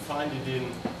 you can find it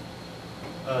in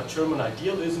German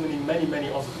idealism and in many, many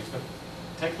other things. But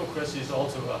technocracy is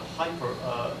also a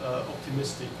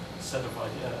hyper-optimistic set of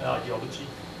ideology.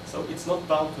 So it's not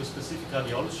bound to a specific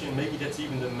ideology, and maybe that's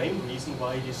even the main reason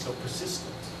why it is so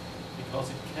persistent, because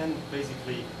it can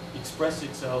basically express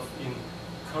itself in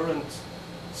current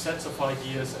sets of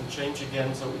ideas and change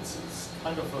again, so it's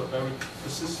kind of a very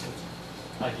persistent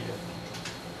idea.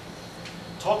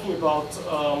 Talking about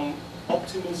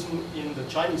optimism in the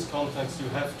Chinese context, you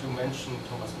have to mention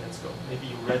Thomas Metzger. Maybe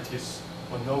you read his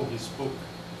or know his book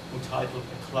entitled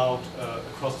A Cloud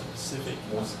Across the Pacific.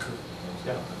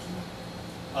 Yeah.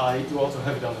 I do also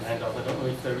have it on the handout. I don't know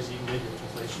if there is even maybe a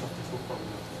translation of this book, probably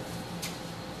not.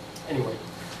 Anyway,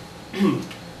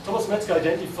 Thomas Metzger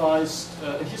identifies,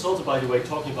 and he's also, by the way,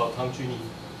 talking about Tang Junyi.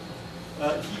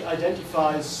 He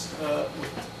identifies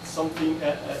something,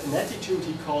 an attitude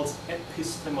he calls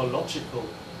epistemological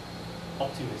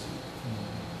optimism.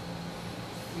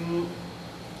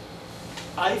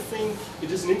 I think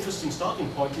it is an interesting starting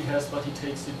point he has, but he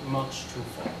takes it much too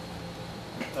far.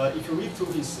 If you read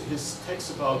through his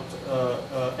text about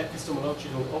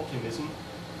epistemological optimism,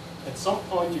 at some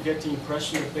point you get the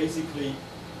impression that basically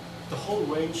the whole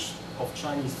range of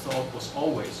Chinese thought was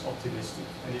always optimistic,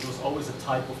 and it was always a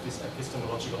type of this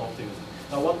epistemological optimism.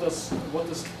 Now, what does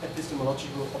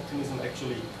epistemological optimism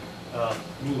actually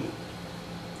mean?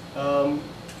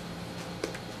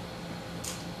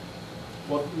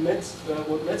 What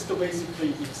Metzger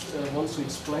basically wants to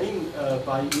explain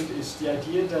by it is the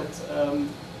idea that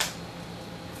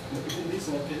it is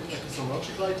an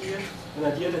epistemological idea, an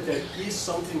idea that there is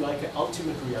something like an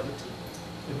ultimate reality.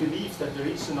 The belief that there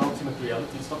is an ultimate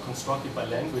reality is not constructed by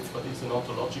language, but it's an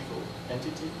ontological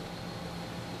entity.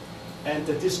 And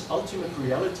that this ultimate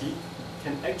reality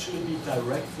can actually be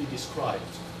directly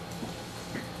described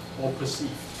or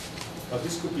perceived. Now,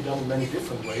 this could be done in many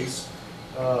different ways.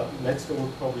 Metzger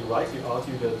would probably rightly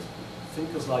argue that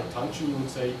thinkers like Tang Junyi would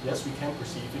say, yes, we can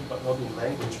perceive it, but not in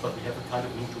language, but we have a kind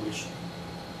of intuition.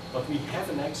 But we have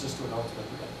an access to an ultimate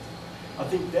reality. I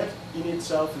think that in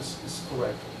itself is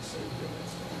correct, what he's saying here.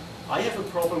 I have a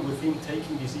problem with him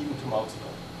taking this even to Mao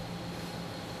Zedong.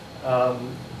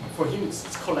 For him, it's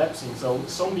collapsing. So,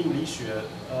 松明理学,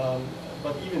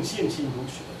 but even 现今儒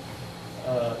学,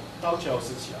 道教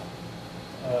思想,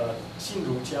 新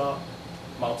儒家,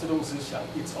 Mao Zedong 思想,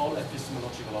 it's all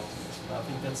epistemological optimism. I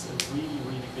think that's a really,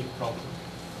 really big problem.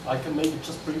 I can maybe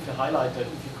just briefly highlight that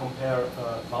if you compare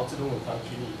Mao Zedong and Tang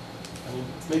Junyi, I mean,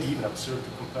 it's maybe even absurd to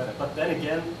compare them. But then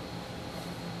again,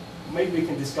 maybe we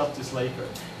can discuss this later.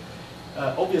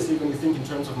 Obviously, when you think in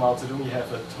terms of Mao Zedong, you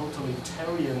have a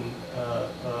totalitarian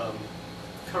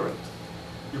current.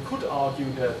 You could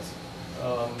argue that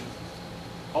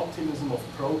optimism of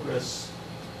progress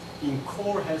in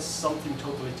core has something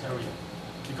totalitarian.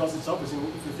 Because it's obvious,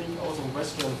 if you think also in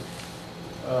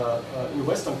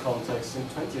Western context, in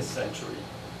 20th century,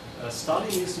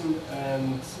 Stalinism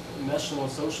and National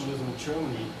Socialism in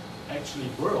Germany actually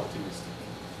were optimistic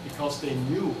because they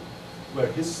knew where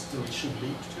history should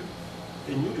lead to.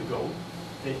 They knew the goal.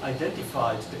 They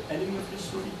identified the enemy of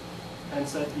history and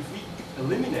said, if we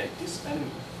eliminate this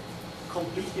enemy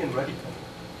completely and radically,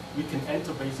 we can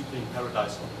enter basically in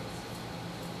paradise on earth.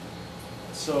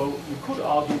 So you could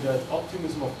argue that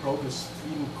optimism of progress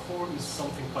in core is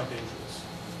something quite dangerous.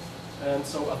 And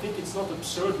so I think it's not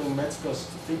absurd when Metzger's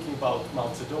thinking about Mao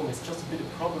Zedong. It's just a bit of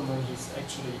a problem when he's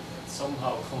actually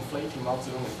somehow conflating Mao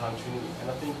Zedong and Tang Junyi.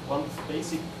 And I think one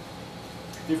basic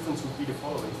difference would be the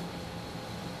following.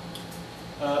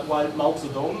 While Mao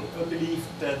Zedong believed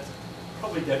that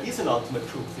probably there is an ultimate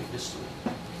truth in history,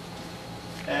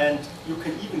 and you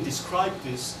can even describe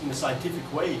this in a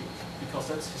scientific way, because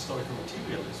that's historical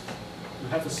materialism. You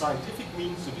have a scientific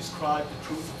means to describe the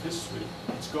truth of history,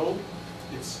 its goal,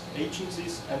 its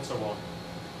agencies, and so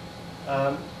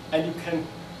on. And you can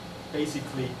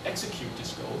basically execute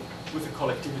this goal with a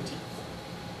collectivity.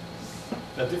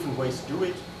 There are different ways to do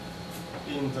it.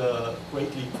 In the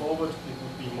Great Leap Forward, it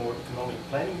would be more economic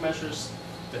planning measures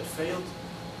that failed.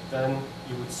 Then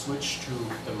you would switch to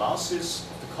the masses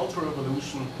of the Cultural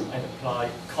Revolution and apply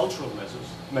cultural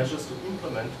measures to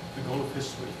implement the goal of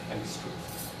history and its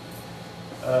truth.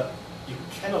 You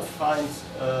cannot find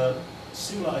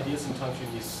similar ideas in Tang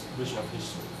Junyi's vision of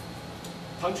history.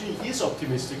 Tang Junyi is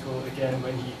optimistical, again,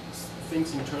 when he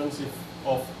thinks in terms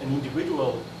of an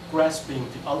individual grasping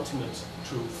the ultimate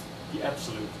truth, the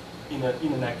absolute, in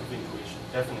an act of intuition,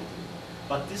 definitely.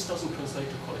 But this doesn't translate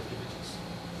to collectivities.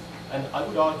 And I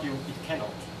would argue it cannot.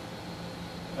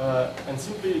 And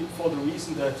simply for the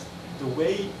reason that the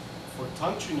way for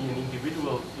Tang Junyi an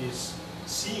individual is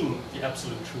seeing the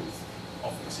absolute truth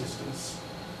of existence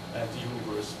and the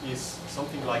universe is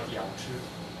something like 仰知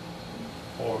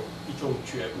or 一种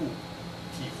觉悟,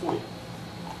 体会,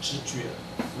 直觉,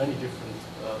 many different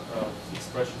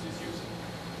expressions he's using.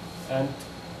 And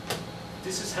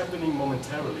this is happening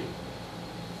momentarily.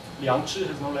 良知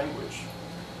has no language.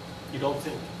 You don't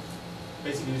think.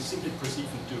 Basically, you simply perceive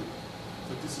and do.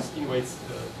 So this is, in a way, it's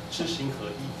知行合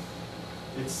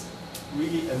一. It's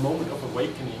really a moment of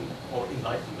awakening or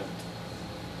enlightenment.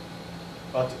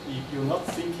 But you're not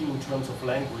thinking in terms of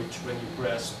language when you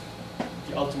grasp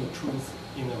the ultimate truth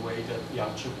in a way that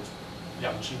Liang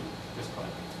Zhi described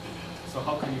it. So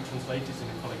how can you translate this in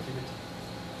a collectivity?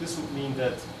 This would mean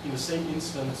that in the same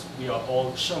instance we are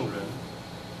all Shengren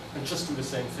and just do the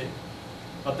same thing.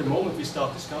 But the moment we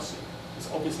start discussing, it's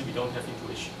obviously we don't have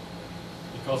intuition.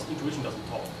 Because intuition doesn't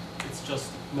talk. It's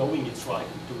just knowing it's right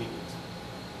and doing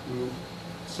it. You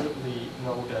certainly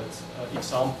know that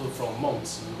example from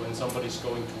monks, when somebody's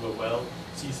going to a well,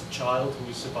 sees a child who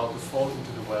is about to fall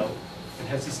into the well, and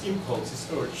has this impulse,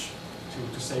 this urge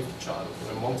to save the child.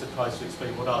 When a monk tries to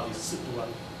explain what are these situan.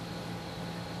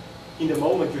 In the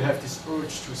moment you have this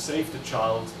urge to save the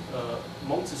child,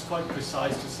 monks is quite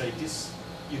precise to say this,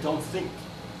 you don't think.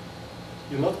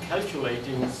 You're not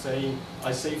calculating, saying,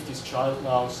 I saved this child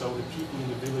now, so the people in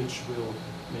the village will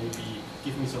maybe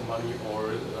give me some money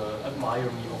or admire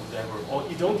me or whatever. Or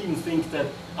you don't even think that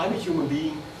I'm a human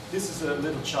being, this is a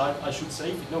little child, I should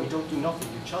save it. No, you don't do nothing.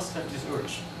 You just have this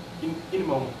urge in a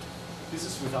moment. This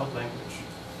is without language.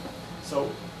 So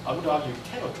I would argue you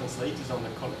cannot translate this on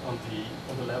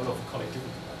the level of a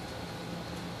collectivity.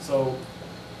 So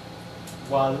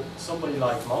while somebody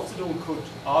like Mao Zedong could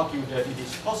argue that it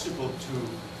is possible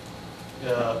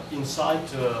to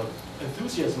incite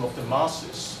enthusiasm of the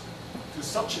masses to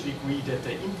such a degree that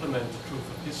they implement the truth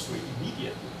of history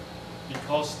immediately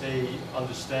because they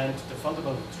understand the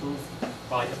fundamental truth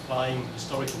by applying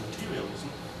historical materialism,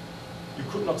 you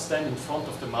could not stand in front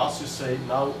of the masses and say,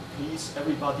 now please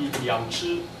everybody 两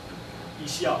知一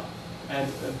下, and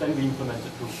then we implement the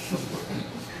truth. It doesn't work.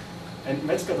 And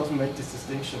Metzger doesn't make this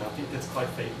distinction. I think that's quite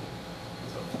fatal.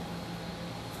 So,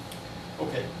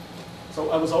 okay.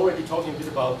 So I was already talking a bit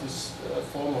about this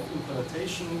form of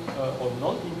implementation or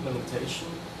non-implementation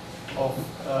of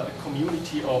a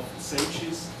community of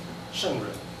sages,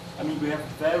 Shengren. I mean, we have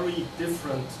very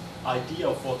different idea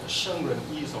of what a Shengren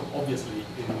is, or obviously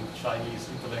in Chinese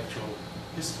intellectual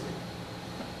history.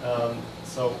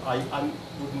 So I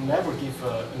would never give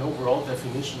an overall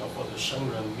definition of what a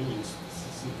Shengren means.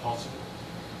 This is impossible.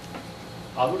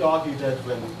 I would argue that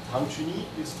when Tang Junyi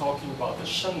is talking about the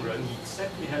Shengren, he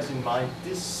exactly has in mind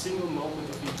this single moment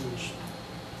of intuition.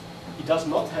 He does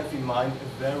not have in mind a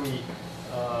very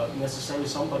necessarily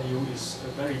somebody who is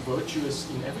very virtuous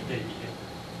in everyday behavior.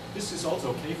 This is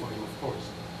also okay for him, of course.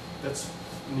 That's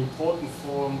an important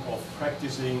form of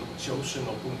practicing Jiushen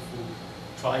or Kung Fu,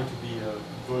 trying to be a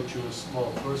virtuous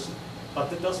moral person. But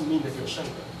that doesn't mean that you're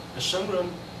Shengren. A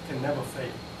Shengren can never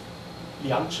fail.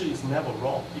 Liang Zhi is never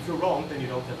wrong. If you're wrong, then you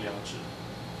don't have Liang Zhi.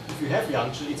 If you have Liang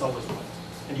Zhi, it's always right.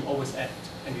 And you always act,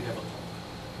 and you never talk.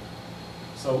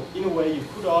 So, in a way, you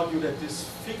could argue that this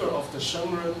figure of the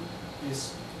Shengren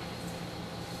is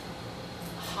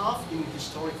half in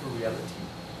historical reality,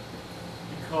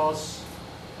 because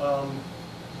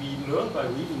we learn by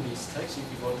reading these texts, if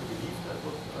we want to believe that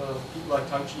what people like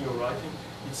Tang Junyi are writing,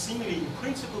 it's seemingly in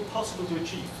principle possible to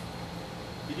achieve.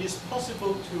 It is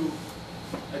possible to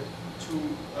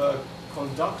to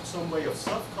conduct some way of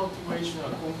self-cultivation,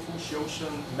 功夫修身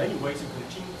many ways you can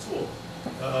听做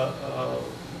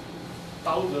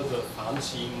道德的反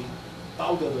省，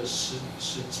道德的实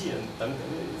践等等。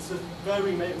It's a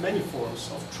very many forms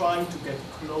of trying to get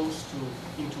close to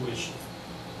intuition.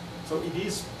 So it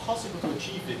is possible to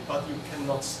achieve it, but you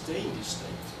cannot stay in this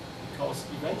state, because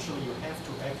eventually you have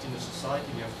to act in a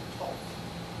society, you have to talk,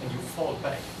 and you fall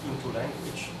back into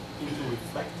language, into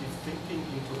reflective thinking,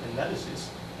 into analysis,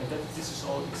 and that this is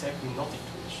all exactly not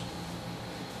intuition.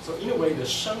 So in a way, the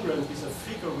Shengren is a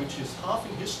figure which is half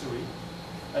in history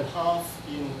and half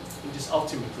in this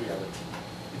ultimate reality.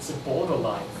 It's a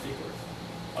borderline figure.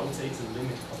 I would say it's a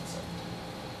limit concept.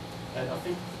 And I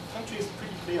think Tang is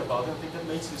pretty clear about it. I think that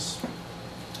makes his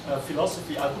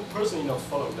philosophy, I would personally not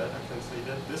follow that, I can say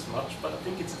that this much, but I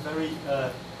think it's a very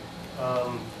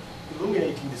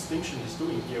illuminating distinction he's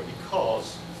doing here,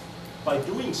 because by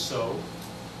doing so,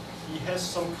 he has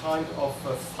some kind of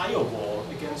a firewall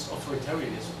against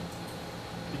authoritarianism.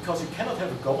 Because you cannot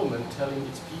have a government telling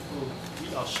its people,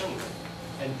 we are Shengren,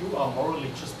 and you are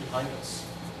morally just behind us.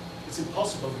 It's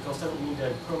impossible, because that would mean they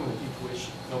have permanent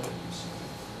intuition. Nobody is.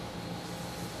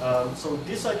 So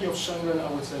this idea of Shengren, I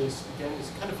would say, is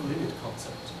kind of a limit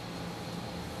concept.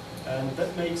 And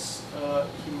that makes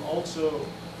him also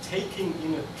taking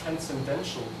in a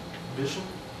transcendental vision.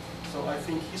 So I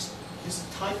think his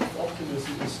type of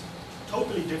optimism is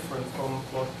totally different from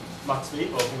what Max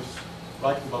Weber, who's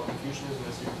writing about Confucianism,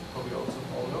 as you probably also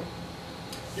all know.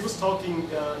 He was talking,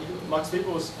 Max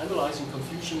Weber was analyzing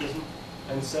Confucianism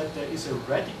and said there is a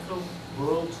radical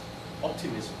world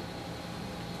optimism.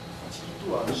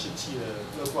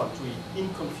 In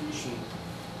Confucian,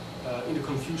 in the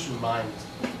Confucian mind,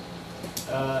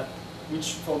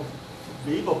 which for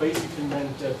Weber basically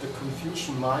meant that the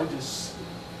Confucian mind is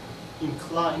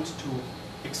inclined to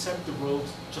accept the world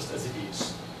just as it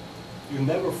is. You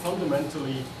never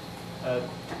fundamentally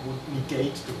would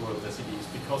negate the world as it is,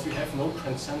 because you have no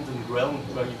transcendent realm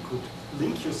where you could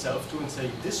link yourself to and say,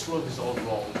 this world is all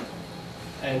wrong.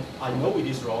 And I know it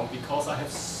is wrong because I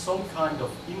have some kind of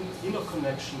inner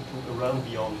connection to a realm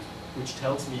beyond, which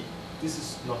tells me this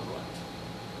is not right.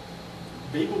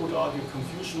 Weber would argue a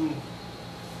Confucian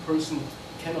person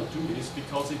cannot do this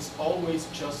because it's always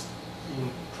just in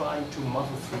trying to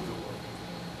muddle through the world.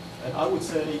 And I would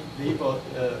say Weber,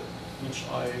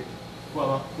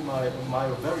 whom I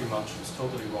admire very much, is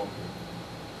totally wrong here.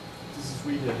 This is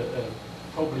really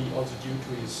probably also due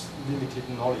to his limited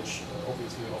knowledge,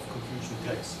 obviously, of Confucian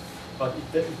texts. But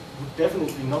it would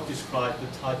definitely not describe the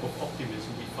type of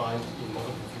optimism we find in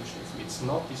modern Confucianism. It's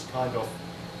not this kind of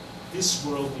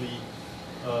this-worldly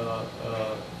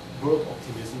world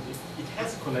optimism. It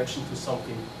has a connection to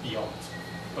something beyond,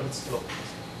 but it's still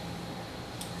optimism.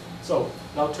 So,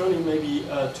 now turning maybe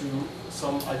to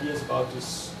some ideas about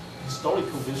this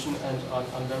historical vision, and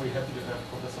I'm very happy to have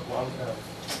Professor Wong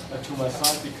to my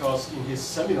side, because in his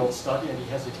seminal study, and he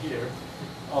has it here,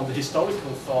 on the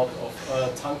historical thought of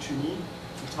Tang,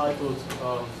 entitled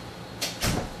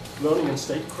Learning and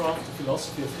Statecraft, the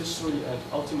Philosophy of History and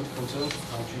Ultimate Concerns of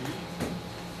Tang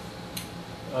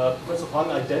Professor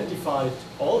Wang identified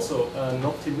also an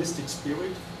optimistic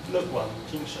spirit, 乐观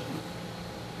精神,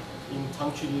 in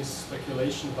Tang Junyi's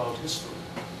speculation about history.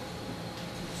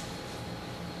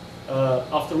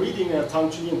 After reading Tang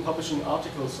Junyi and publishing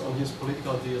articles on his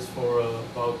political ideas for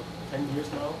about 10 years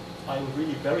now, I'm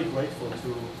really very grateful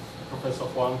to Professor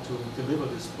Wang to deliver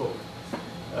this book,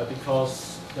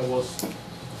 because there was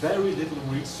very little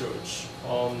research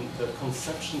on the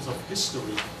conceptions of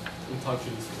history in Tang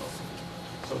Junyi's philosophy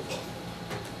so far.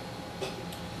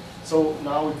 So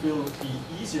now it will be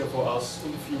easier for us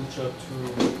in the future to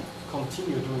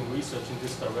continue doing research in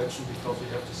this direction, because we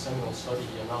have the seminal study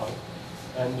here now,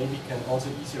 and maybe can also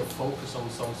easier focus on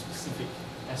some specific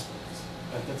aspects.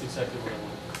 And that's exactly what I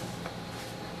want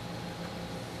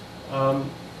to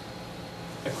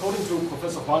do. According to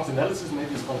Professor Wang's analysis,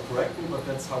 maybe he's going to correct me, but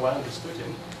that's how I understood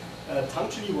him, Tang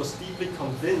Junyi was deeply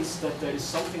convinced that there is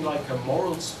something like a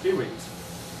moral spirit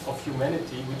of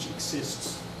humanity which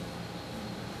exists.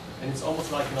 And it's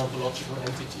almost like an ontological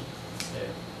entity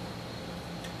there.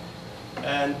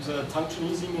 And Tang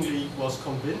Junyi seemingly was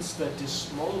convinced that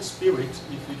this moral spirit,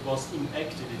 if it was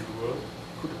enacted in the world,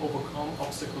 could overcome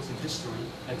obstacles in history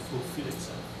and fulfill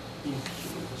itself in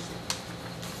human history.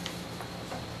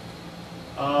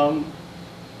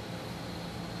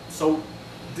 So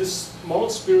this moral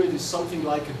spirit is something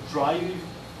like a driving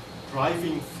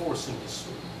force in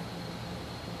history.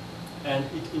 And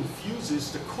it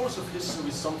infuses the course of history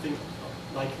with something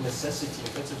like necessity.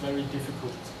 And that's a very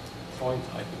difficult point,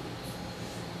 I believe.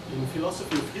 In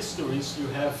philosophy of histories, you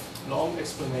have long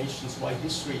explanations why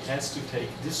history has to take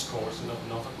this course and not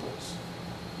another course.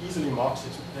 Easily marks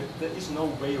it. There is no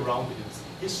way around it.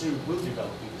 History will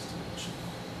develop in this direction.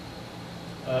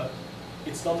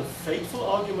 It's not a fateful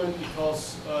argument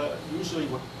because usually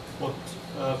what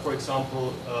for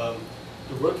example,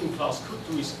 the working class could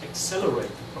do is accelerate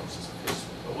the process of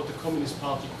history. Or what the Communist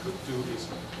Party could do is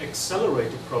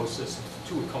accelerate the process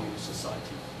to a communist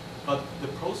society. But the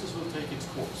process will take its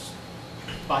course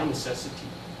by necessity.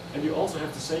 And you also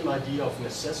have the same idea of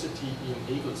necessity in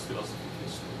Hegel's philosophy of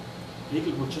history.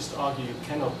 Hegel would just argue you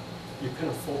cannot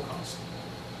forecast.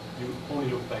 You only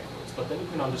look backwards. But then you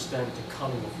can understand the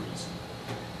cunning of reason.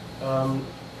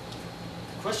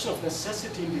 The question of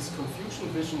necessity in these Confucian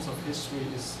visions of history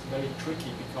is very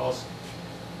tricky because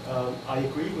I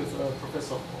agree with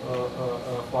Professor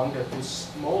Wong that this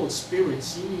moral spirit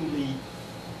seemingly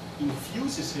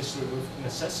infuses history with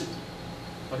necessity,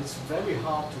 but it's very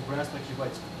hard to grasp actually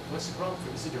what's the ground for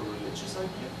it. Is it a religious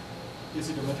idea? Is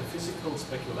it a metaphysical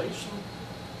speculation?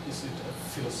 Is it a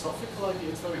philosophical idea?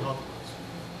 It's very hard to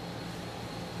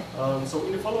grasp. So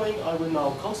in the following, I will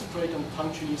now concentrate on Tang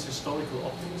Junyi's historical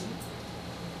optimism.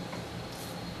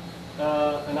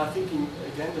 And I think,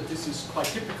 again, that this is quite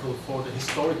typical for the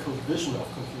historical vision of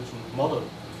Confucian modern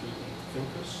Confucian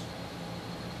thinkers.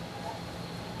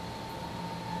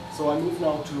 So I move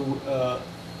now to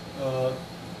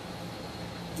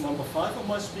number 5 of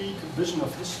my speak, Vision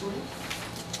of History.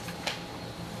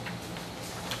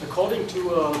 According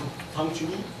to Tang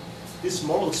Junyi, this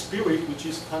moral spirit, which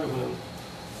is kind of a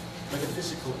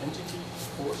metaphysical entity,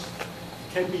 of course,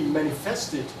 can be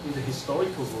manifested in the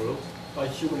historical world by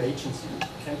human agency,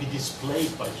 can be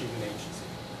displayed by human agency.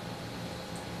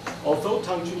 Although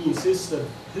Tang Junyi insists that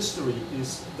history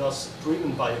is thus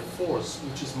driven by a force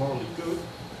which is morally good,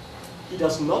 he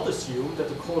does not assume that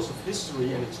the course of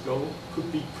history and its goal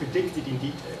could be predicted in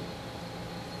detail.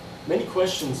 Many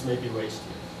questions may be raised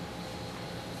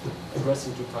here,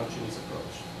 addressing to Tang Junyi's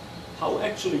approach. How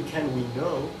actually can we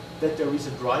know that there is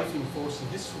a driving force in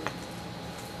history?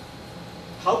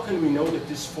 How can we know that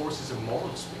this force is a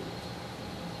moral spirit?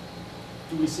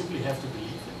 Do we simply have to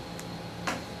believe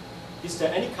it? Is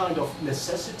there any kind of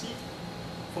necessity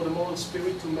for the moral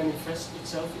spirit to manifest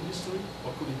itself in history,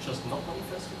 or could it just not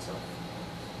manifest itself?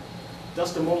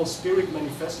 Does the moral spirit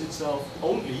manifest itself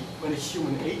only when a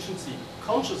human agency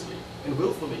consciously and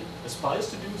willfully aspires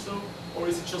to do so, or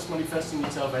is it just manifesting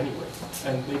itself anyway,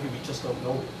 and maybe we just don't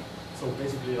know it? So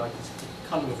basically, like this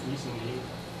cunning of reasoning.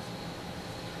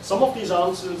 Some of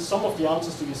the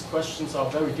answers to these questions are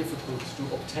very difficult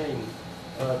to obtain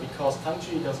because Tang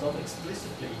Junyi does not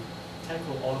explicitly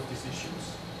tackle all of these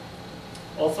issues.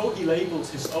 Although he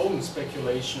labels his own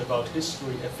speculation about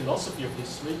history a philosophy of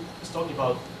history, he's talking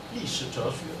about 历史哲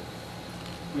学.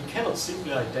 We cannot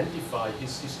simply identify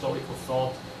his historical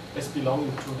thought as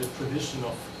belonging to the tradition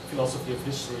of philosophy of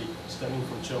history stemming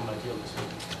from German idealism.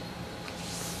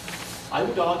 I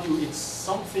would argue it's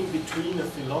something between a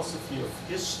philosophy of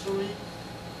history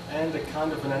and a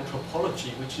kind of an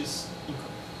anthropology, which is,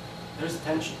 there's a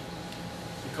tension.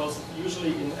 Because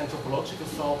usually in anthropological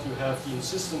thought you have the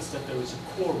insistence that there is a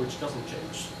core which doesn't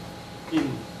change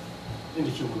in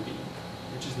the human being,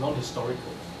 which is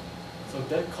non-historical. So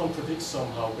that contradicts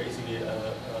somehow basically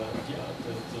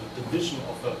the vision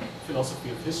of a philosophy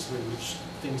of history which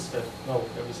thinks that no,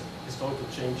 there is a historical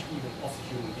change even of the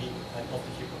human being and of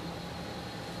the human.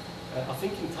 I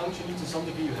think in Tang Junyi to some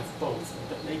degree you have both, and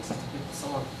that makes it a bit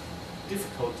somewhat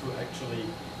difficult to actually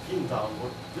pin down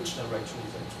which direction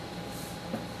is actually.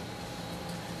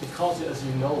 Because, as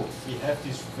you know, we have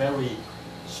this very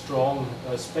strong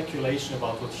speculation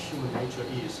about what human nature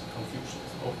is,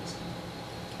 Confucianism, obviously.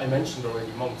 I mentioned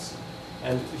already monks,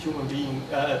 and the human being,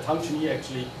 Tang Junyi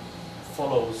actually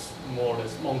follows more or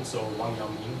less monks or Wang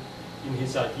Yangming in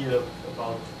his idea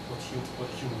about what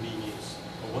human being is,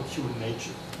 or what human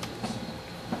nature is.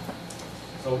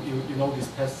 So you know this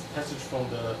passage from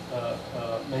the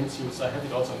Mencius. I have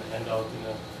it also in the handout in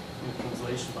a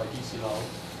translation by D.C. Lau.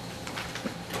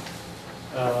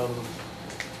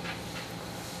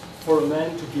 For a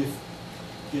man to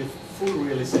give full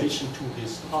realization to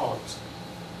his heart,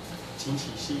 情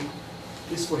起心,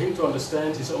 is for him to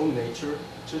understand his own nature,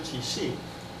 知其性.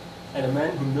 And a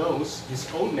man who knows his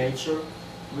own nature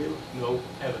will know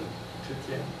heaven, 知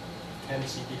天, can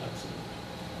see the absolute.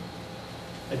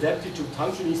 Adapted to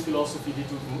Tang Junyi's philosophy,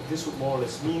 this would more or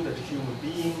less mean that a human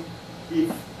being,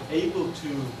 if able to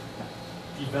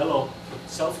develop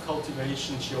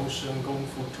self-cultivation, 修身,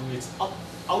 gongfu, to its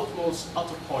utmost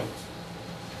utter point,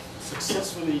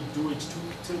 successfully do it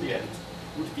till the end,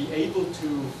 would be able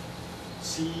to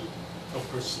see or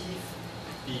perceive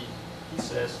the, he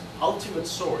says, ultimate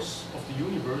source of the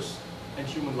universe and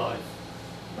human life.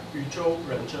 宇宙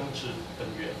人生之本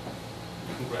源。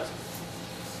Congrats.